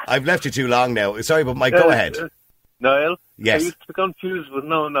 I've left you too long now. Sorry, but Mike, go ahead. Niall? Yes. I used to be confused, but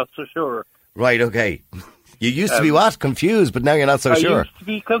now I'm not so sure. Right, okay. You used to be what? Confused, but now you're not so sure. I used to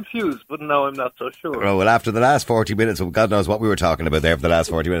be confused, but now I'm not so sure. Oh, well, after the last 40 minutes, God knows what we were talking about there for the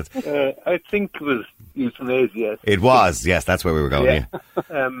last 40 minutes. I think it was euthanasia. It was, yes, that's where we were going, yeah.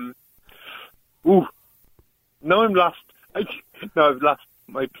 Now I'm lost. Now I've lost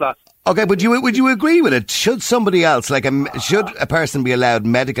my plot. Okay, but would you agree with it? Should somebody else, should a person be allowed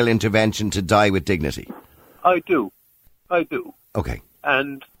medical intervention to die with dignity? I do. Okay.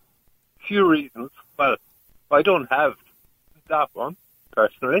 And few reasons. Well, I don't have that one,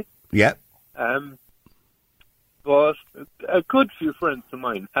 personally. Yeah. But a good few friends of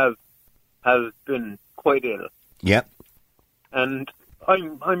mine have been quite ill. Yeah. And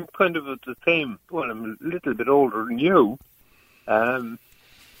I'm kind of at the same, well, I'm a little bit older than you.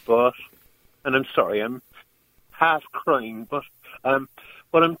 But, and I'm sorry, I'm half crying, but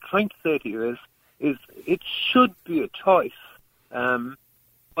what I'm trying to say to you is it should be a choice,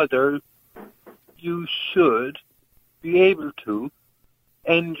 whether you should be able to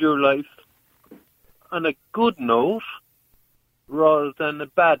end your life on a good note rather than a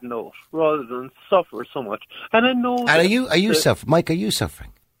bad note, rather than suffer so much. And I know. And are you suffering, Mike? Are you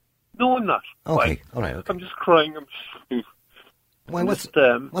suffering? No, I'm not. Okay, all right. Okay. I'm just crying. Why? What's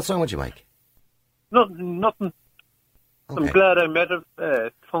wrong with you, Mike? Nothing. Okay. I'm glad I met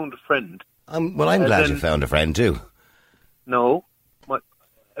a found a friend. Well, I'm glad you found a friend too. No,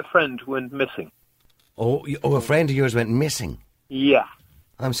 a friend went missing. Oh, a friend of yours went missing? Yeah.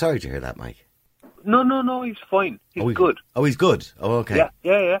 I'm sorry to hear that, Mike. No, he's fine. He's good. Oh, he's good? Oh, okay.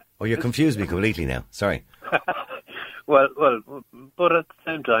 Yeah. Oh, you confused me completely now. Sorry. well, but at the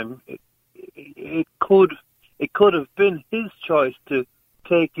same time, it could have been his choice to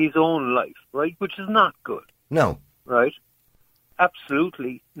take his own life, right? Which is not good. No. Right?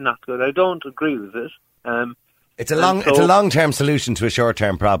 Absolutely not good. I don't agree with it. It's a long-term solution to a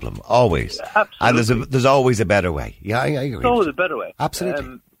short-term problem, always. Absolutely. And there's always a better way. Yeah, I agree. There's always a better way.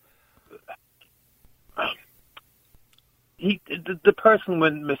 Absolutely. The person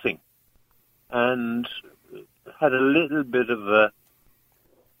went missing and had a little bit of a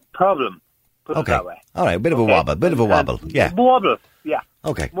problem, put it that way. All right, a bit of a wobble, yeah. Wobble, yeah.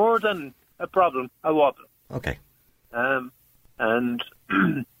 Okay. More than a problem, a wobble. Okay. And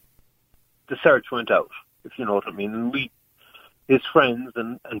the search went out, if you know what I mean. And his friends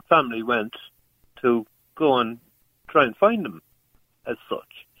and family went to go and try and find him as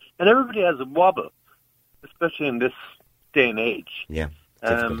such. And everybody has a wobble, especially in this day and age. Yeah.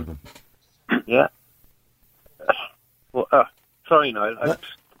 Yeah. Well, sorry, Niall.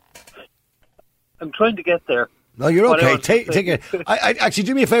 I'm trying to get there. No, you're okay. Take it. I actually,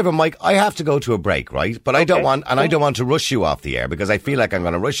 do me a favour, Mike. I have to go to a break, right? But I don't want to rush you off the air because I feel like I'm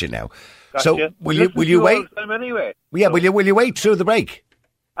going to rush you now. Gotcha. So will you wait? All the time anyway. Yeah. So. Will you wait through the break?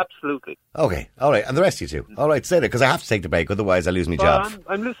 Absolutely. Okay. All right. And the rest of you too. All right. Say that because I have to take the break. Otherwise, I lose my job.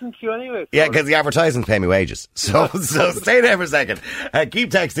 I'm listening to you anyway. Yeah, because the advertising's pay me wages. So stay there for a second.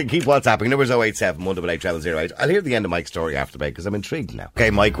 Keep texting. Keep WhatsApping. Number's 087 188 0008. I'll hear the end of Mike's story after the break because I'm intrigued now.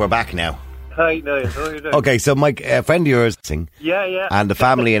 Okay, Mike, we're back now. Hi, Niall. How are you doing? Okay, so Mike, a friend of yours, yeah, and the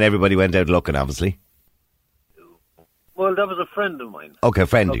family and everybody went out looking, obviously. Well, that was a friend of mine. Okay, a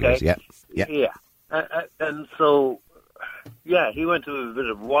friend of yours, yeah. And so, yeah, he went to a bit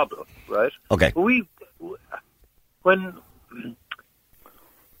of a wobble, right? Okay. When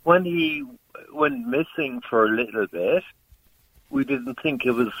he went missing for a little bit, we didn't think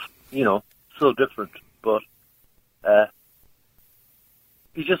it was, so different, but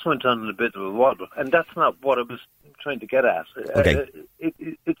he just went on a bit of a wobble, and that's not what I was trying to get at. Okay.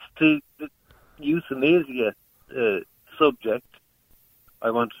 It's the euthanasia subject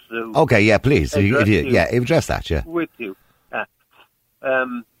I wanted to... Okay, yeah, please. Address that, yeah. With you.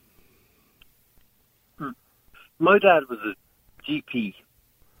 My dad was a GP,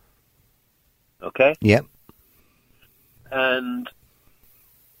 okay? Yeah. And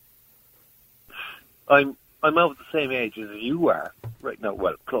I'm of the same age as you are right now.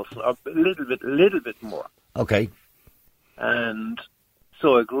 Well, close, a little bit more. Okay. And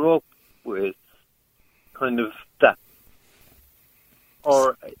so I grew up with kind of that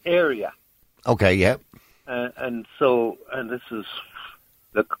or area. Okay. Yeah. And this is,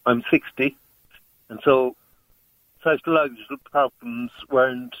 look, I'm 60, and so psychological problems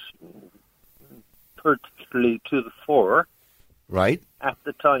weren't particularly to the fore. Right. At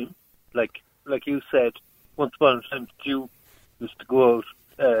the time, like you said, once upon a time, you used to go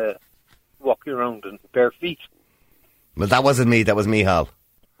out walking around in bare feet. Well, that wasn't me. That was me, Hal.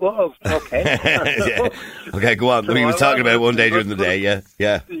 Well, okay. Yeah. Okay, go on. So we was talking about it one day during the day. Yeah.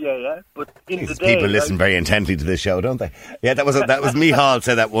 Yeah. But in the day, people listen very intently to this show, don't they? Yeah, that was me. Hal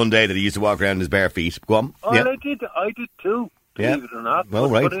said that one day that he used to walk around in his bare feet. Go on. Oh, yeah. I did too. Believe it or not. Well,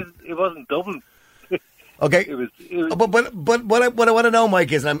 right. But it wasn't double. Okay. It was but what I want to know,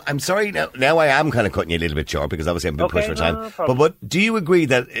 Mike, is, and I'm sorry now I am kind of cutting you a little bit short because obviously I'm being pushed for time. No but do you agree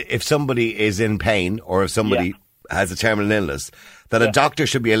that if somebody is in pain or if somebody has a terminal illness, that a doctor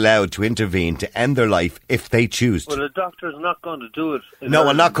should be allowed to intervene to end their life if they choose to? Well, a doctor's not going to do it. No,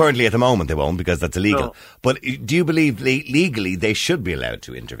 well, not currently at the moment they won't because that's illegal. No. But do you believe legally they should be allowed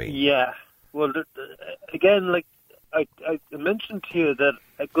to intervene? Yeah. Well, again, like I mentioned to you that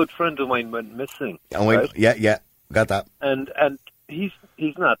a good friend of mine went missing. Right? Yeah, got that. And he's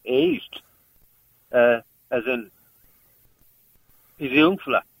not aged, as in he's a young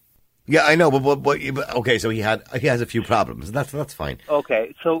fella. Yeah, I know, but okay, so he has a few problems, and that's fine.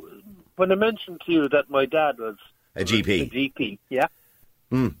 Okay, so when I mentioned to you that my dad was a GP, yeah,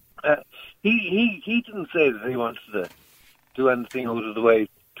 he didn't say that he wanted to do anything out of the way.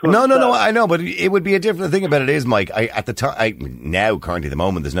 No, I know, but it would be a different thing about it is, Mike, currently at the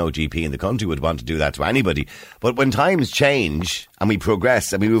moment, there's no GP in the country would want to do that to anybody. But when times change and we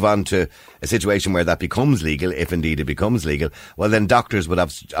progress and we move on to a situation where that becomes legal, if indeed it becomes legal, well, then doctors would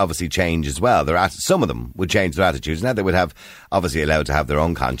obviously change as well. Some of them would change their attitudes. Now they would have, obviously, allowed to have their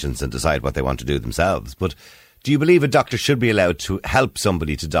own conscience and decide what they want to do themselves. But Do you believe a doctor should be allowed to help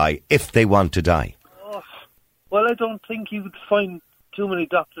somebody to die if they want to die? Well, I don't think you would find too many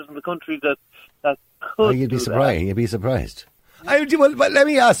doctors in the country that could. Oh, you'd be surprised. You'd be surprised. Well, let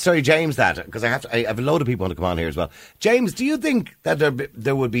me ask, James, that, because I have a load of people want to come on here as well. James, do you think that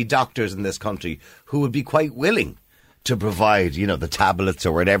there would be doctors in this country who would be quite willing to provide, the tablets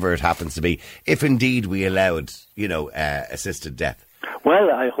or whatever it happens to be, if indeed we allowed, assisted death?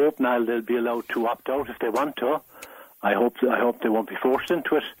 Well, I hope, Niall, they'll be allowed to opt out if they want to. I hope they won't be forced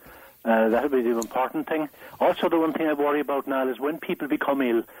into it. That'll be the important thing. Also, the one thing I worry about, Niall, is when people become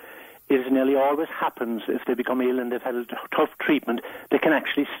ill, it nearly always happens if they become ill and they've had a tough treatment, they can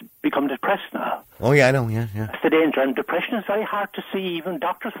actually become depressed now. Oh, yeah, I know, yeah. That's the danger. And depression is very hard to see. Even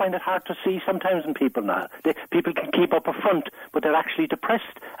doctors find it hard to see sometimes in people now. People can keep up a front, but they're actually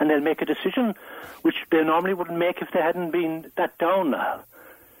depressed, and they'll make a decision which they normally wouldn't make if they hadn't been that down now.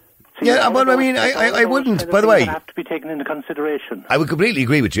 So yeah, well, I mean, I wouldn't, by the way. Have to be taken into consideration. I would completely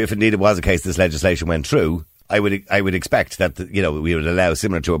agree with you if indeed it was a case this legislation went through. I would expect that, we would allow,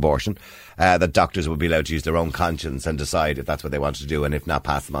 similar to abortion, that doctors would be allowed to use their own conscience and decide if that's what they wanted to do, and if not,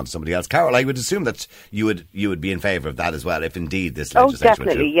 pass them on to somebody else. Carol, I would assume that you would be in favour of that as well, if indeed this legislation went through. Oh,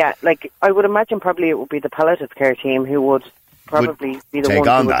 definitely, yeah. Like, I would imagine probably it would be the palliative care team who would probably be the ones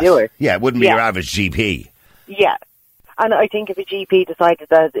who would do it. Yeah, it wouldn't be your average GP. Yeah. And I think if a GP decided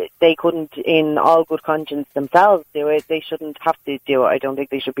that they couldn't, in all good conscience themselves, do it, they shouldn't have to do it. I don't think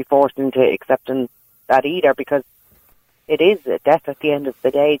they should be forced into accepting that either, because it is a death at the end of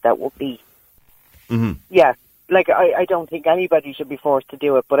the day that would be. Mm-hmm. Yeah, like I don't think anybody should be forced to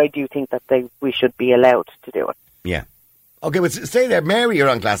do it, but I do think that we should be allowed to do it. Yeah. Okay, but stay there. Mary, you're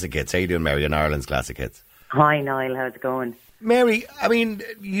on Classic Hits. How you doing, Mary, on Ireland's Classic Hits? Hi, Niall. How's it going? Mary, I mean,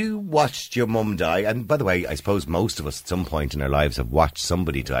 you watched your mum die, and by the way, I suppose most of us at some point in our lives have watched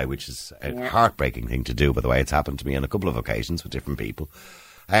somebody die, which is a heartbreaking thing to do, by the way. It's happened to me on a couple of occasions with different people.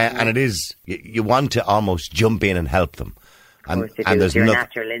 And it is, you want to almost jump in and help them. And there's your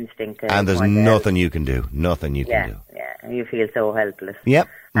natural instinct. And there's nothing you can do. Nothing you can do. Yeah, and you feel so helpless. Yep.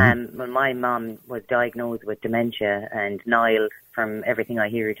 When my mum was diagnosed with dementia, and Niall, from everything I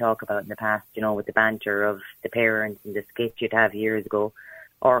hear you talk about in the past, with the banter of the parents and the skit you'd have years ago,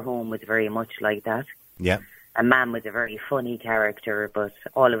 our home was very much like that. Yeah. And Mam was a very funny character, but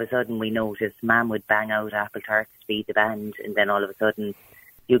all of a sudden we noticed Mam would bang out apple tarts to feed the band, and then all of a sudden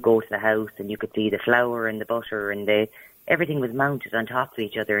you go to the house and you could see the flour and the butter and everything was mounted on top of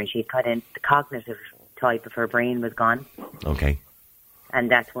each other, and she'd the cognitive type of her brain was gone. Okay. And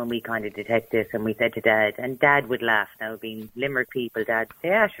that's when we kind of detect this, and we said to Dad, and Dad would laugh. Now, being Limerick people, Dad would say,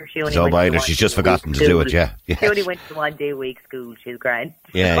 yeah, sure, she only went to she's just forgotten to do it, yeah. She only went to 1 day a week school, she's grand.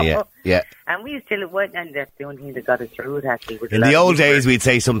 Yeah. And we still went, and that's the only thing that got us through it, actually. In the old days, we'd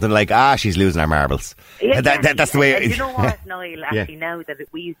say something like, she's losing her marbles. Yeah, that's the way... And you know what, Niall, actually, now that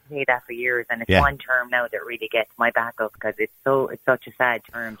we used to say that for years, and it's one term now that really gets my back up, because it's such a sad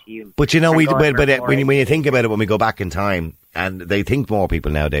term to use. But when you think about it, when we go back in time, and they think more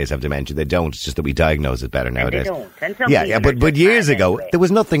people nowadays have dementia. They don't. It's just that we diagnose it better nowadays. And they don't. But years ago, there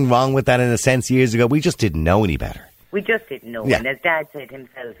was nothing wrong with that in a sense. Years ago, we just didn't know any better. We just didn't know. Yeah. And as Dad said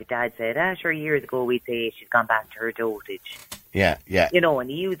himself, Dad said, sure, years ago we'd say she's gone back to her dotage. Yeah. And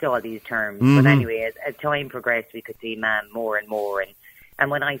he used all these terms. Mm-hmm. But anyway, as time progressed, we could see Mam more and more.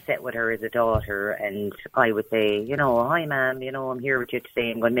 And when I sat with her as a daughter, and I would say, hi, Mam, I'm here with you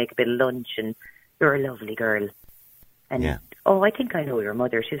today. I'm going to make a bit of lunch, and you're a lovely girl. And, I think I know your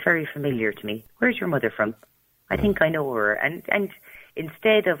mother. She's very familiar to me. Where's your mother from? I think I know her. And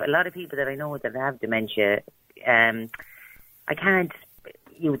instead of a lot of people that I know that have dementia, I can't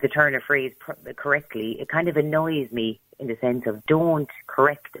use the turn of phrase correctly. It kind of annoys me in the sense of don't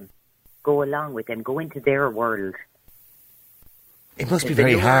correct them. Go along with them. Go into their world. It must be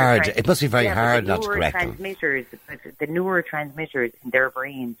very hard. It must be very hard not to correct them. The neurotransmitters in their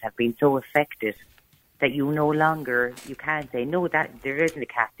brains have been so affected that you can't say, no, that there isn't a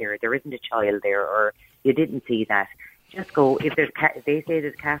cat there isn't a child there, or you didn't see that. Just go, if they say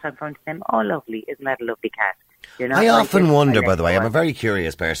there's a cat in front of them, oh, lovely, isn't that a lovely cat? I often wonder, by the way, I'm a very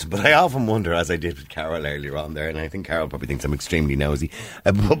curious person, but I often wonder, as I did with Carol earlier on there, and I think Carol probably thinks I'm extremely nosy,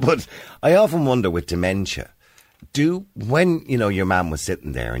 but I often wonder with dementia, when, your mum was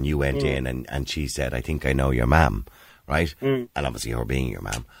sitting there and you went in and she said, I think I know your mum, right? And obviously her being your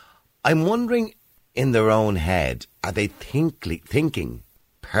mum, I'm wondering, in their own head, are they thinking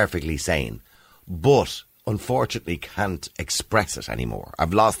perfectly sane, but unfortunately can't express it anymore.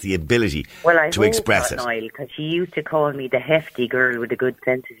 I've lost the ability to express it. Niall, because she used to call me the hefty girl with a good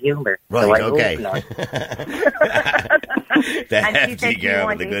sense of humour. Right, so okay. The and hefty girl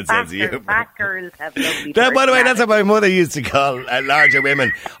with a good sense of humour. Fat girls have lovely By the way, that's what my mother used to call larger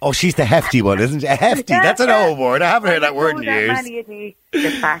women. Oh, she's the hefty one, isn't she? A hefty, that's an old word. I haven't heard that word in years.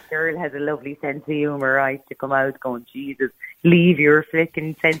 The fat girl has a lovely sense of humour. I used to come out going, Jesus, leave your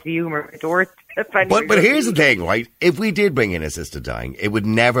flicking sense of humour at the But here's the thing, right? If we did bring in assisted dying, it would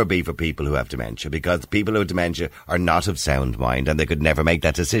never be for people who have dementia, because people who have dementia are not of sound mind and they could never make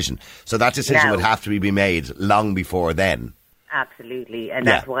that decision. So that decision would have to be made long before then. Absolutely. And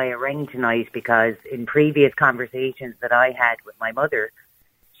that's why I rang tonight, because in previous conversations that I had with my mother,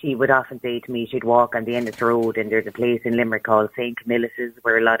 she would often say to me, she'd walk on the end of the road and there's a place in Limerick called St. Camillus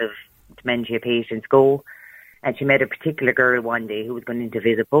where a lot of dementia patients go. And she met a particular girl one day who was going in to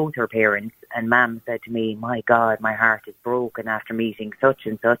visit both her parents. And Mum said to me, my God, my heart is broken after meeting such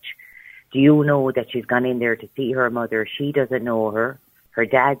and such. Do you know that she's gone in there to see her mother? She doesn't know her. Her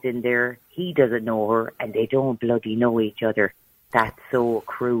dad's in there. He doesn't know her. And they don't bloody know each other. That's so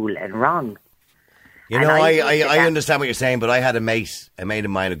cruel and wrong. You know, I understand what you're saying, but I had a mate of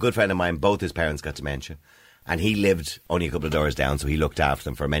mine, a good friend of mine, both his parents got dementia. And he lived only a couple of doors down, so he looked after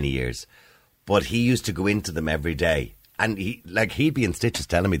them for many years. But he used to go into them every day. And he'd be in stitches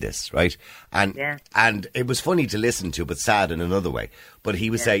telling me this, right? And it was funny to listen to, but sad in another way. But he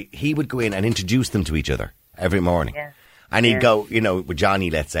would say he would go in and introduce them to each other every morning. Yeah. And he'd go, you know, with Johnny,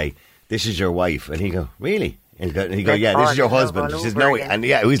 let's say, this is your wife. And he'd go, really? And he'd go, yeah, this is your husband. She says, no. And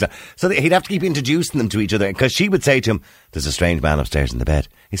who's that? So he'd have to keep introducing them to each other. Because she would say to him, there's a strange man upstairs in the bed.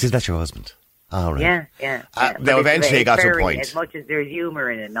 He says, that's your husband. All right. Yeah. Now, eventually, it got to a point. As much as there's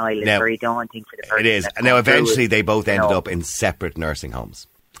humour in it, Niall, it's very daunting for the person. It is. And now, eventually, they both ended up in separate nursing homes,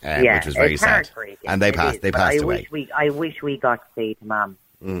 which was very sad. And they passed away. I wish we got to say to Mum,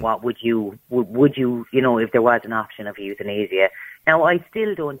 what would you, you know, if there was an option of euthanasia. Now, I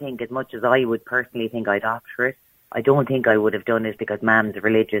still don't think, as much as I would personally think I'd opt for it, I don't think I would have done it because Mum's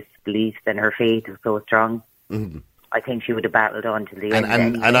religious beliefs and her faith is so strong. Mm-hmm. I think she would have battled on to the end.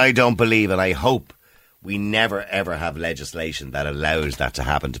 And I don't believe, and I hope we never ever have legislation that allows that to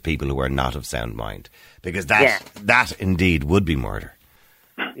happen to people who are not of sound mind, because that indeed would be murder.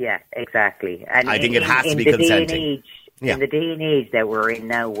 Yeah, exactly. And I think it has to be consenting. In the day and age that we're in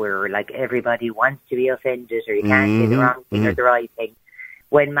now, where like everybody wants to be offended, or you can't say the wrong thing or the right thing.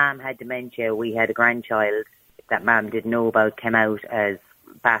 When Mum had dementia, we had a grandchild that Mum didn't know about, came out as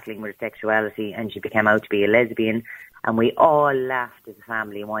battling with sexuality, and she became out to be a lesbian. And we all laughed as a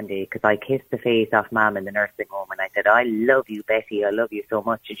family one day because I kissed the face off Mum in the nursing home and I said, I love you, Betty, I love you so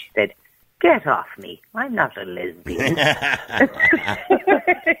much. And she said, get off me, I'm not a lesbian.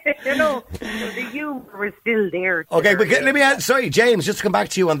 You know, so the humour was still there. Okay, but let me ask, sorry, James, just to come back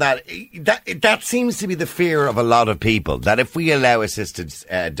to you on that. That seems to be the fear of a lot of people, that if we allow assisted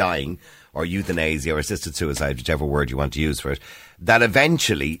dying or euthanasia or assisted suicide, whichever word you want to use for it, that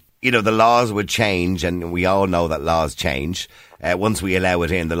eventually, you know, the laws would change, and we all know that laws change. Once we allow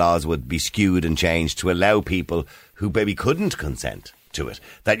it in, the laws would be skewed and changed to allow people who maybe couldn't consent to it.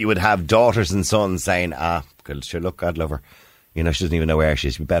 That you would have daughters and sons saying, sure, look, God love her. You know, she doesn't even know where she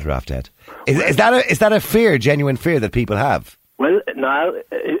is. She'd be better off dead. Is that a fear, genuine fear that people have? Well, now,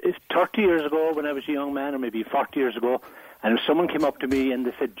 30 years ago when I was a young man, or maybe 40 years ago, and if someone came up to me and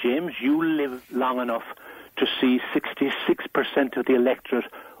they said, James, you live long enough to see 66% of the electorate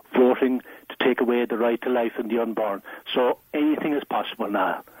voting to take away the right to life in the unborn. So anything is possible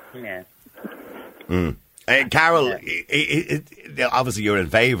now. Yeah. Carol, obviously you're in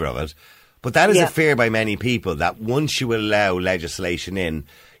favour of it, but that is a fear by many people, that once you allow legislation in,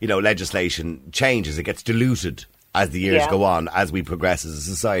 you know, legislation changes, it gets diluted as the years go on, as we progress as a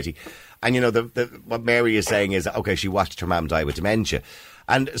society. And, you know, what Mary is saying is, okay, she watched her mum die with dementia.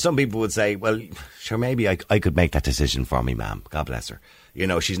 And some people would say, well, sure, maybe I could make that decision for me, ma'am. God bless her. You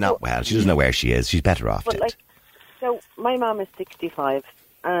know, she's not well. She doesn't know where she is. She's better off dead. So my mum is 65,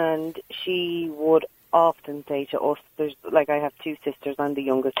 and she would often say to us, I have two sisters, I'm the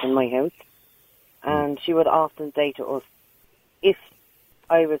youngest in my house, and she would often say to us, if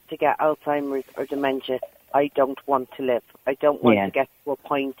I was to get Alzheimer's or dementia, I don't want to live. I don't want to get to a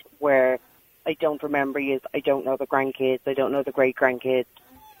point where I don't remember you, I don't know the grandkids, I don't know the great-grandkids.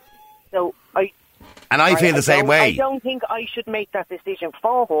 So I feel the same way. I don't think I should make that decision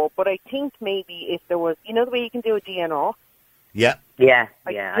for her, but I think maybe if there was, you know the way you can do a DNR? Yeah,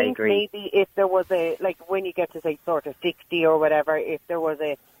 I agree. Maybe if there was when you get to say sort of 60 or whatever, if there was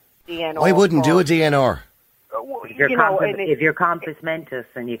a DNR. I wouldn't do a DNR. if you're compass mentis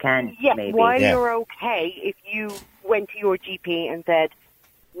and you can, maybe. While you're okay, if you went to your GP and said,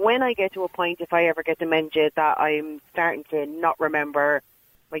 when I get to a point, if I ever get dementia, that I'm starting to not remember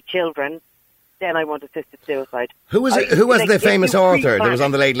my children, then I want assisted suicide. Who was the famous author that was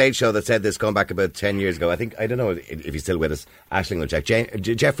on the Late Late Show that said this going back about 10 years ago? I don't know if he's still with us. Aisling will check.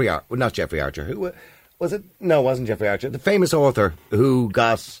 Not Jeffrey Archer. Who was it? No, it wasn't Jeffrey Archer. The famous author who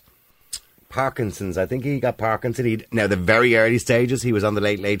got Parkinson's. I think he got Parkinson's. Now, the very early stages, he was on the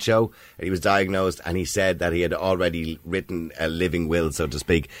Late Late Show, and he was diagnosed, and he said that he had already written a living will, so to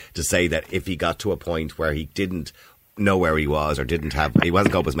speak, to say that if he got to a point where he didn't know where he was or he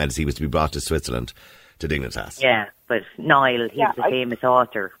wasn't compass mentis, he was to be brought to Switzerland, to Dignitas. Yeah, but Niall, he's the famous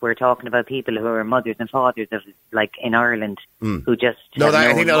author. We're talking about people who are mothers and fathers of, like, in Ireland, who just...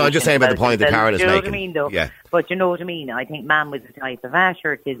 I'm just saying about the point that Karen is making. You know what I mean, though? Yeah. But you know what I mean? I think man was the type of,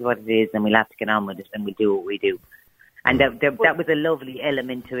 sure, it is what it is, and we'll have to get on with it, and we'll do what we do. And that was a lovely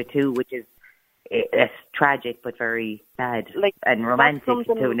element to it, too, which is tragic, but very sad, and romantic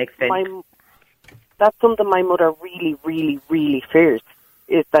to an extent. That's something my mother really, really, really fears,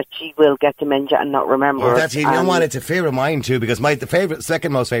 is that she will get dementia and not remember. Oh, you don't want it to fear of mine too, because the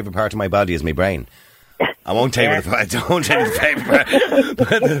second most favourite part of my body is my brain. I won't tell you the favourite part.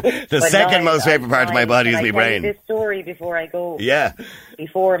 But the second most favourite part of my body is my brain. This story before I go. Yeah.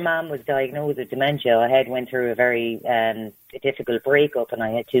 Before Mum was diagnosed with dementia, I went through a very difficult breakup, and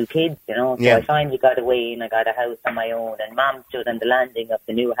I had 2 kids, So I finally got away, and I got a house on my own, and Mum stood on the landing of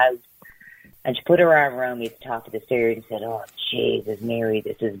the new house. And she put her arm around me at the top of the stairs and said, "Oh, Jesus, Mary,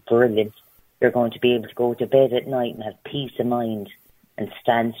 this is brilliant. You're going to be able to go to bed at night and have peace of mind and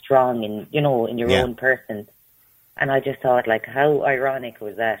stand strong in your own person." And I just thought, how ironic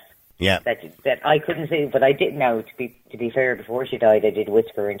was that? Yeah. That I couldn't say, but I did now, to be fair, before she died, I did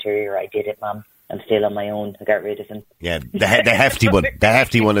whisper into her ear, "I did it, Mum. I'm still on my own. I got rid of him." Yeah, the hefty one. The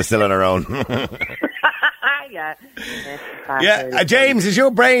hefty one is still on her own. Yeah, James, is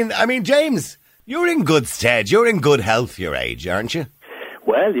your brain... I mean, James, you're in good stead. You're in good health your age, aren't you?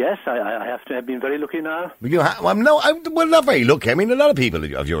 Well, yes, I have to have been very lucky now. Well, not very lucky. I mean, a lot of people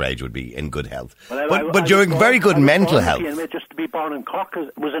of your age would be in good health. But you're in very good mental health. Just to be born in Cork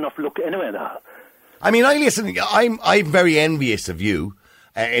was enough luck anyway now. I mean, I'm very envious of you.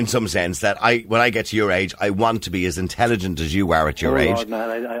 In some sense, that when I get to your age, I want to be as intelligent as you are at your age. Lord,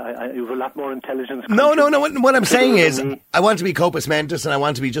 man, you have a lot more intelligence. No. What I'm saying is, I want to be compass mentis, and I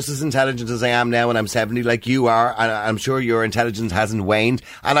want to be just as intelligent as I am now when I'm 70, like you are. And I'm sure your intelligence hasn't waned.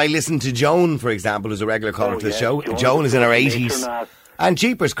 And I listen to Joan, for example, who's a regular caller to the show. Joan is in her 80s. And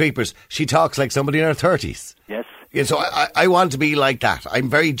jeepers creepers, she talks like somebody in her 30s. Yes. Yeah, so I want to be like that. I'm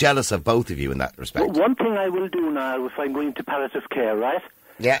very jealous of both of you in that respect. Well, one thing I will do now, if I'm going to palliative care, right?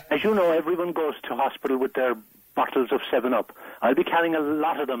 Yeah. As you know, everyone goes to hospital with their bottles of 7-Up. I'll be carrying a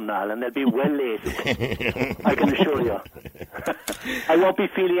lot of them now, and they'll be well laced. I can assure you. I won't be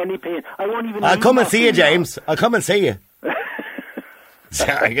feeling any pain. I won't even... I'll come and see you, James. I'll come and see you.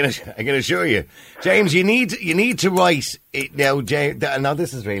 I can assure you. James, you need to write it now, James. Now,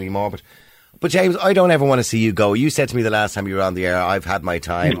 this is really morbid. But James, I don't ever want to see you go. You said to me the last time you were on the air, "I've had my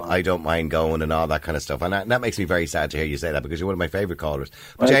time, I don't mind going," and all that kind of stuff. And that makes me very sad to hear you say that, because you're one of my favourite callers.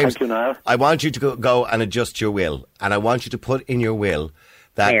 But James, thank you, Niall. I want you to go and adjust your will. And I want you to put in your will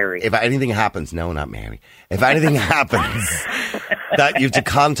that Mary. If anything happens... No, not Mary. If anything happens, that you have to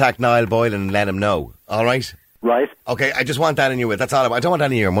contact Niall Boylan and let him know. All right? Right. Okay, I just want that in your will. That's all. I don't want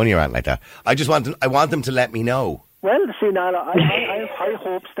any of your money around like that. I want them to let me know. Well, see, Niall, I have high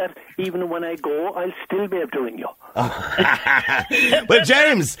hopes that even when I go, I'll still be able to ring you. Well,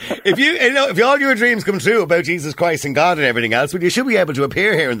 James, if all your dreams come true about Jesus Christ and God and everything else, well, you should be able to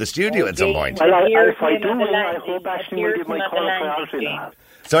appear here in the studio at some point. Well, if I do, I hope Ashley will give my call priority now.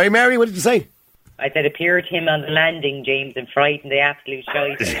 Sorry, Mary, what did you say? I said, appeared him on the landing, James, and frightened the absolute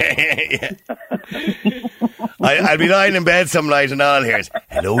shite. I'll be lying in bed some night and all here's,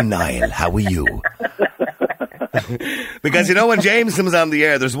 "Hello, Niall, how are you?" Because when James comes on the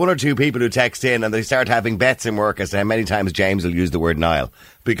air, there's 1 or 2 people who text in and they start having bets in work as to how many times James will use the word Niall.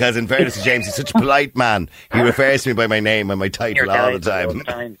 Because in fairness to James, he's such a polite man. He refers to me by my name and my title all the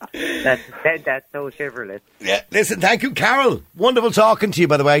time. That's so chivalrous. Yeah, listen, thank you, Carol. Wonderful talking to you,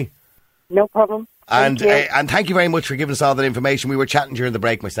 by the way. No problem. And thank you very much for giving us all that information. We were chatting during the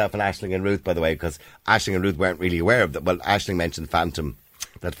break, myself and Aisling and Ruth, by the way, because Aisling and Ruth weren't really aware of that. Well, Aisling mentioned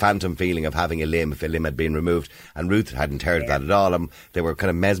that phantom feeling of having a limb if a limb had been removed, and Ruth hadn't heard of that at all. They were kind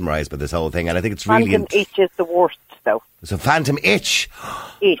of mesmerised by this whole thing, and I think it's really... Phantom itch is the worst, though. So phantom itch?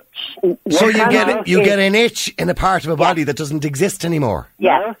 Itch. So you get an itch in a part of a body that doesn't exist anymore?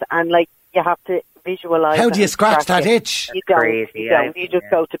 Yes, and you have to visualise. How do you scratch that itch? You don't. Crazy, You don't. You just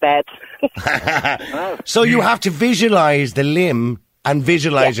go to bed. So you have to visualise the limb and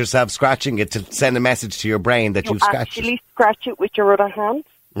visualise yourself scratching it to send a message to your brain that you've scratched it. You actually scratch it with your other hand.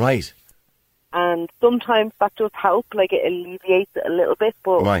 Right. And sometimes that does help, like it alleviates it a little bit,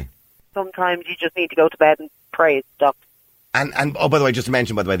 but Right. sometimes you just need to go to bed and pray it stops. And oh, by the way, just to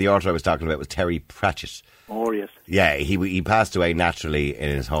mention, by the way, the author I was talking about was Terry Pratchett. Oh, yes. Yeah, he passed away naturally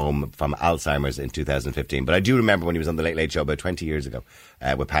in his home from Alzheimer's in 2015. But I do remember when he was on the Late Late Show about 20 years ago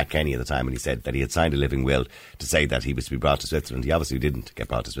with Pat Kenny at the time, and he said that he had signed a living will to say that he was to be brought to Switzerland. He obviously didn't get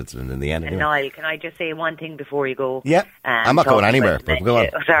brought to Switzerland in the end. And Niall, can I just say one thing before you go? Yeah, I'm not going anywhere, but go on.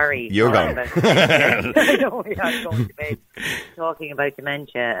 Sorry. You're going. I know, I'm going to bed. Talking about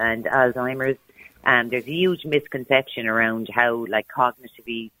dementia and Alzheimer's, there's a huge misconception around how, like,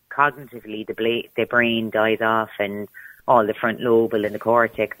 cognitively the brain dies off and all the front lobal and the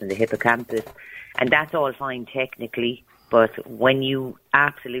cortex and the hippocampus. And that's all fine technically, but when you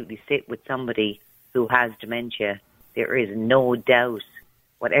absolutely sit with somebody who has dementia, there is no doubt,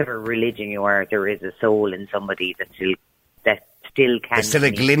 whatever religion you are, there is a soul in somebody that still can. There's still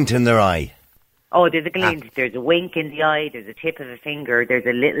a glint in their eye. Oh, there's a glint, there's a wink in the eye, there's a tip of a finger, there's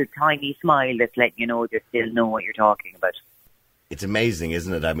a little tiny smile that's letting you know they still know what you're talking about. It's amazing,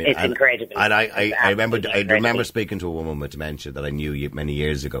 isn't it? I mean, it's incredible. And I remember speaking to a woman with dementia that I knew many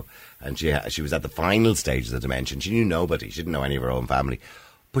years ago, and she was at the final stages of dementia. She knew nobody. She didn't know any of her own family,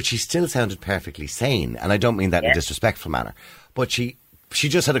 but she still sounded perfectly sane. And I don't mean that in a disrespectful manner, but she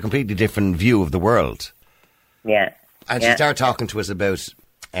just had a completely different view of the world. Yeah. And she started talking to us about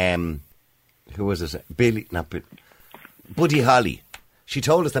who was it? Buddy Holly. She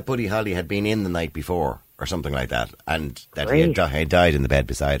told us that Buddy Holly had been in the night before or something like that, and that he had died in the bed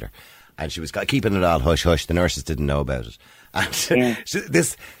beside her, and she was keeping it all hush hush. The nurses didn't know about it, and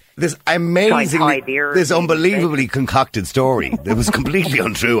this amazing, this unbelievably concocted story that was completely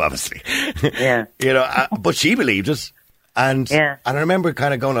untrue, obviously. Yeah, but she believed it, and I remember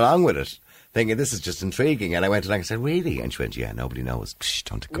kind of going along with it, thinking this is just intriguing. And I went along and said, "Really?" And she went, "Yeah, nobody knows." Shh,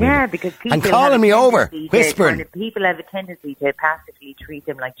 don't come in. Because people and calling me over, whispering. People have a tendency to passively treat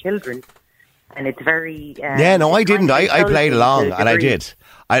them like children. And it's very... I didn't. I played along, and I did.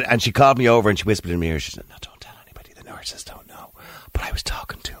 And she called me over and she whispered in my ear. She said, "No, don't tell anybody. The nurses don't know. But I was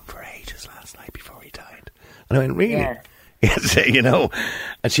talking to him for ages last night before he died." And I went, "Really?" Yeah. Yes,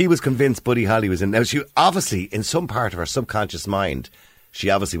 and she was convinced Buddy Holly was in. Now, she obviously, in some part of her subconscious mind, she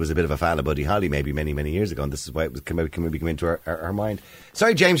obviously was a bit of a fan of Buddy Holly maybe many, many years ago, and this is why it was maybe come into her mind.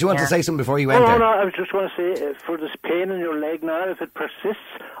 Sorry, James, you want to say something before you went there? No, I was just going to say, for this pain in your leg now, if it persists,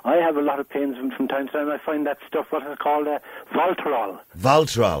 I have a lot of pains from time to time. I find that stuff, what is it called, Voltarol.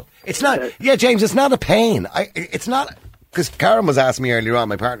 Voltarol. It's not, James, it's not a pain. It's not, because Karen was asking me earlier on,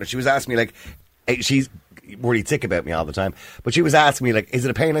 my partner, she was asking me, like, she's worried sick about me all the time, but she was asking me, like, is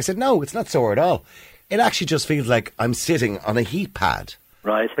it a pain? I said, no, it's not sore at all. It actually just feels like I'm sitting on a heat pad.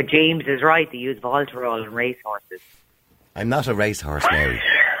 Right. But James is right, they use Voltarol in racehorses. I'm not a racehorse, Mary.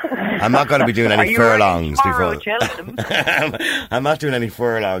 I'm not going to be doing any furlongs before. I'm not doing any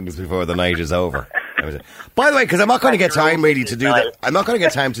furlongs before the night is over. By the way, because I'm not going to get time really to do that. I'm not going to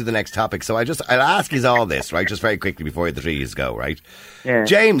get time to do the next topic, so I'll ask you all this, right, just very quickly before the trees go, right? Yeah.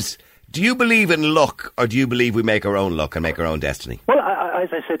 James, do you believe in luck, or do you believe we make our own luck and make our own destiny? Well,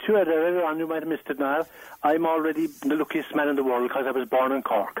 as I said to you earlier on, you might have missed it now, I'm already the luckiest man in the world because I was born in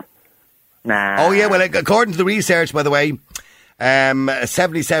Cork. Nah. Oh, yeah, well, according to the research, by the way,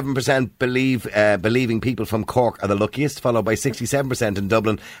 77% believing people from Cork are the luckiest, followed by 67% in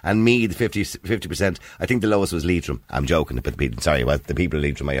Dublin, and Meath 50%. I think the lowest was Leitrim. I'm joking, but the people of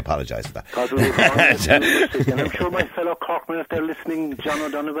Leitrim, I apologise for that. And I'm sure my fellow Corkmen, if they're listening, John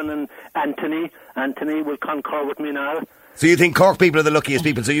O'Donovan and Anthony will concur with me now. So you think Cork people are the luckiest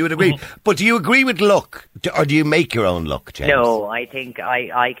people, so you would agree. But do you agree with luck, or do you make your own luck, James? No, I think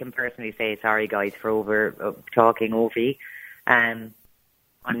I can personally say, sorry guys for talking over. I'm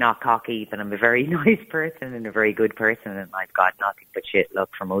not cocky, but I'm a very nice person and a very good person, and I've got nothing but shit luck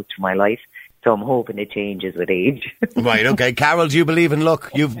for most of my life. So I'm hoping it changes with age. Right, okay. Carol, do you believe in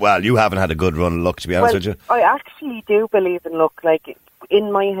luck? You haven't had a good run of luck, to be honest with you. I actually do believe in luck. Like,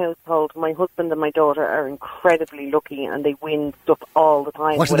 in my household, my husband and my daughter are incredibly lucky, and they win stuff all the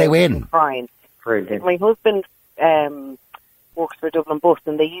time. What do they win? Crying. My husband works for Dublin Bus,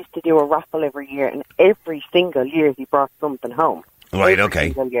 and they used to do a raffle every year, and every single year he brought something home. Right, every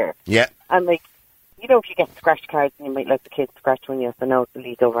single year. Yeah. And, like, if you get scratch cards and you might let the kids scratch one, yes, I know it's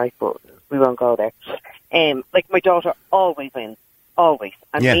illegal, right, but we won't go there. Like, my daughter always wins. Always.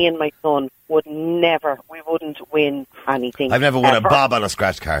 And me and my son wouldn't win anything. I've never won a bob on a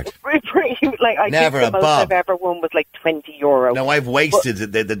scratch card. Pretty I Never think the a most bob. I've ever won was like €20. No, I've wasted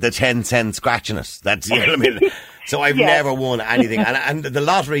the 10 cent scratching it. That's, you know what I mean? So I've never won anything. And the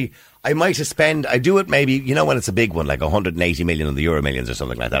lottery, I might have spent, I do it maybe, you know, when it's a big one, like 180 million on the Euro Millions or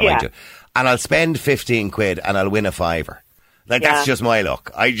something like that, I might do. And I'll spend 15 quid and I'll win a fiver. Like, that's just my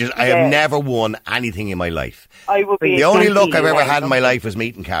luck. I have never won anything in my life. The only luck I've ever had in my life was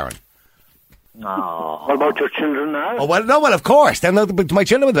meeting Karen. Oh. What about your children now? Oh, well, of course. Then my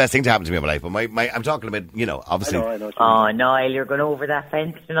children were the best thing to happen to me in my life. But I'm talking about, you know, obviously. I know oh, Niall, you're going over that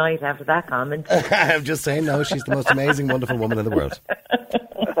fence tonight after that comment. I'm just saying, no, she's the most amazing, wonderful woman in the world.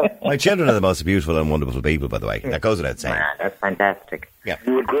 My children are the most beautiful and wonderful people, by the way. That goes without saying. That's fantastic. Yeah.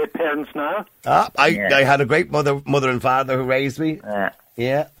 You were great parents now? I had a great mother and father who raised me.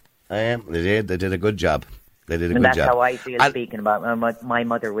 Yeah, I am. They did a good job. They did a good job. That's how I feel speaking about my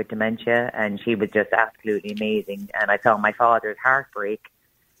mother with dementia, and she was just absolutely amazing. And I saw my father's heartbreak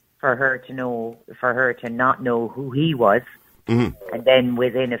for her to not know who he was. Mm-hmm. And then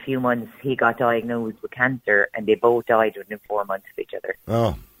within a few months, he got diagnosed with cancer, and they both died within 4 months of each other.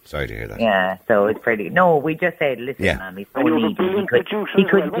 Oh, sorry to hear that. Yeah, so it's pretty. No, we just said, listen, Mum, he's so needy. He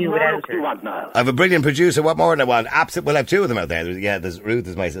couldn't do without her. I have a brilliant producer. What more than I want? We'll have two of them out there. Yeah, there's Ruth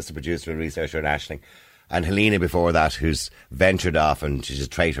is my assistant producer and researcher at Aisling. And Helena before that, who's ventured off, and she's a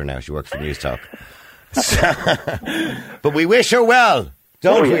traitor now. She works for News Talk. But we wish her well,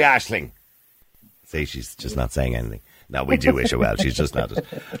 don't we, Aisling? See, she's just not saying anything. No, we do wish her well. She's just not.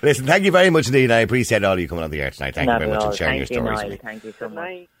 Listen, thank you very much indeed. I appreciate all of you coming on the air tonight. Thank you very much and sharing your stories with me. Thank you so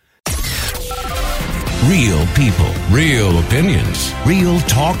much. Real people, real opinions, real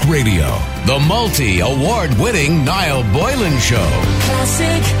talk radio. The multi-award-winning Niall Boylan Show.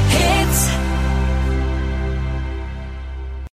 Classic hits.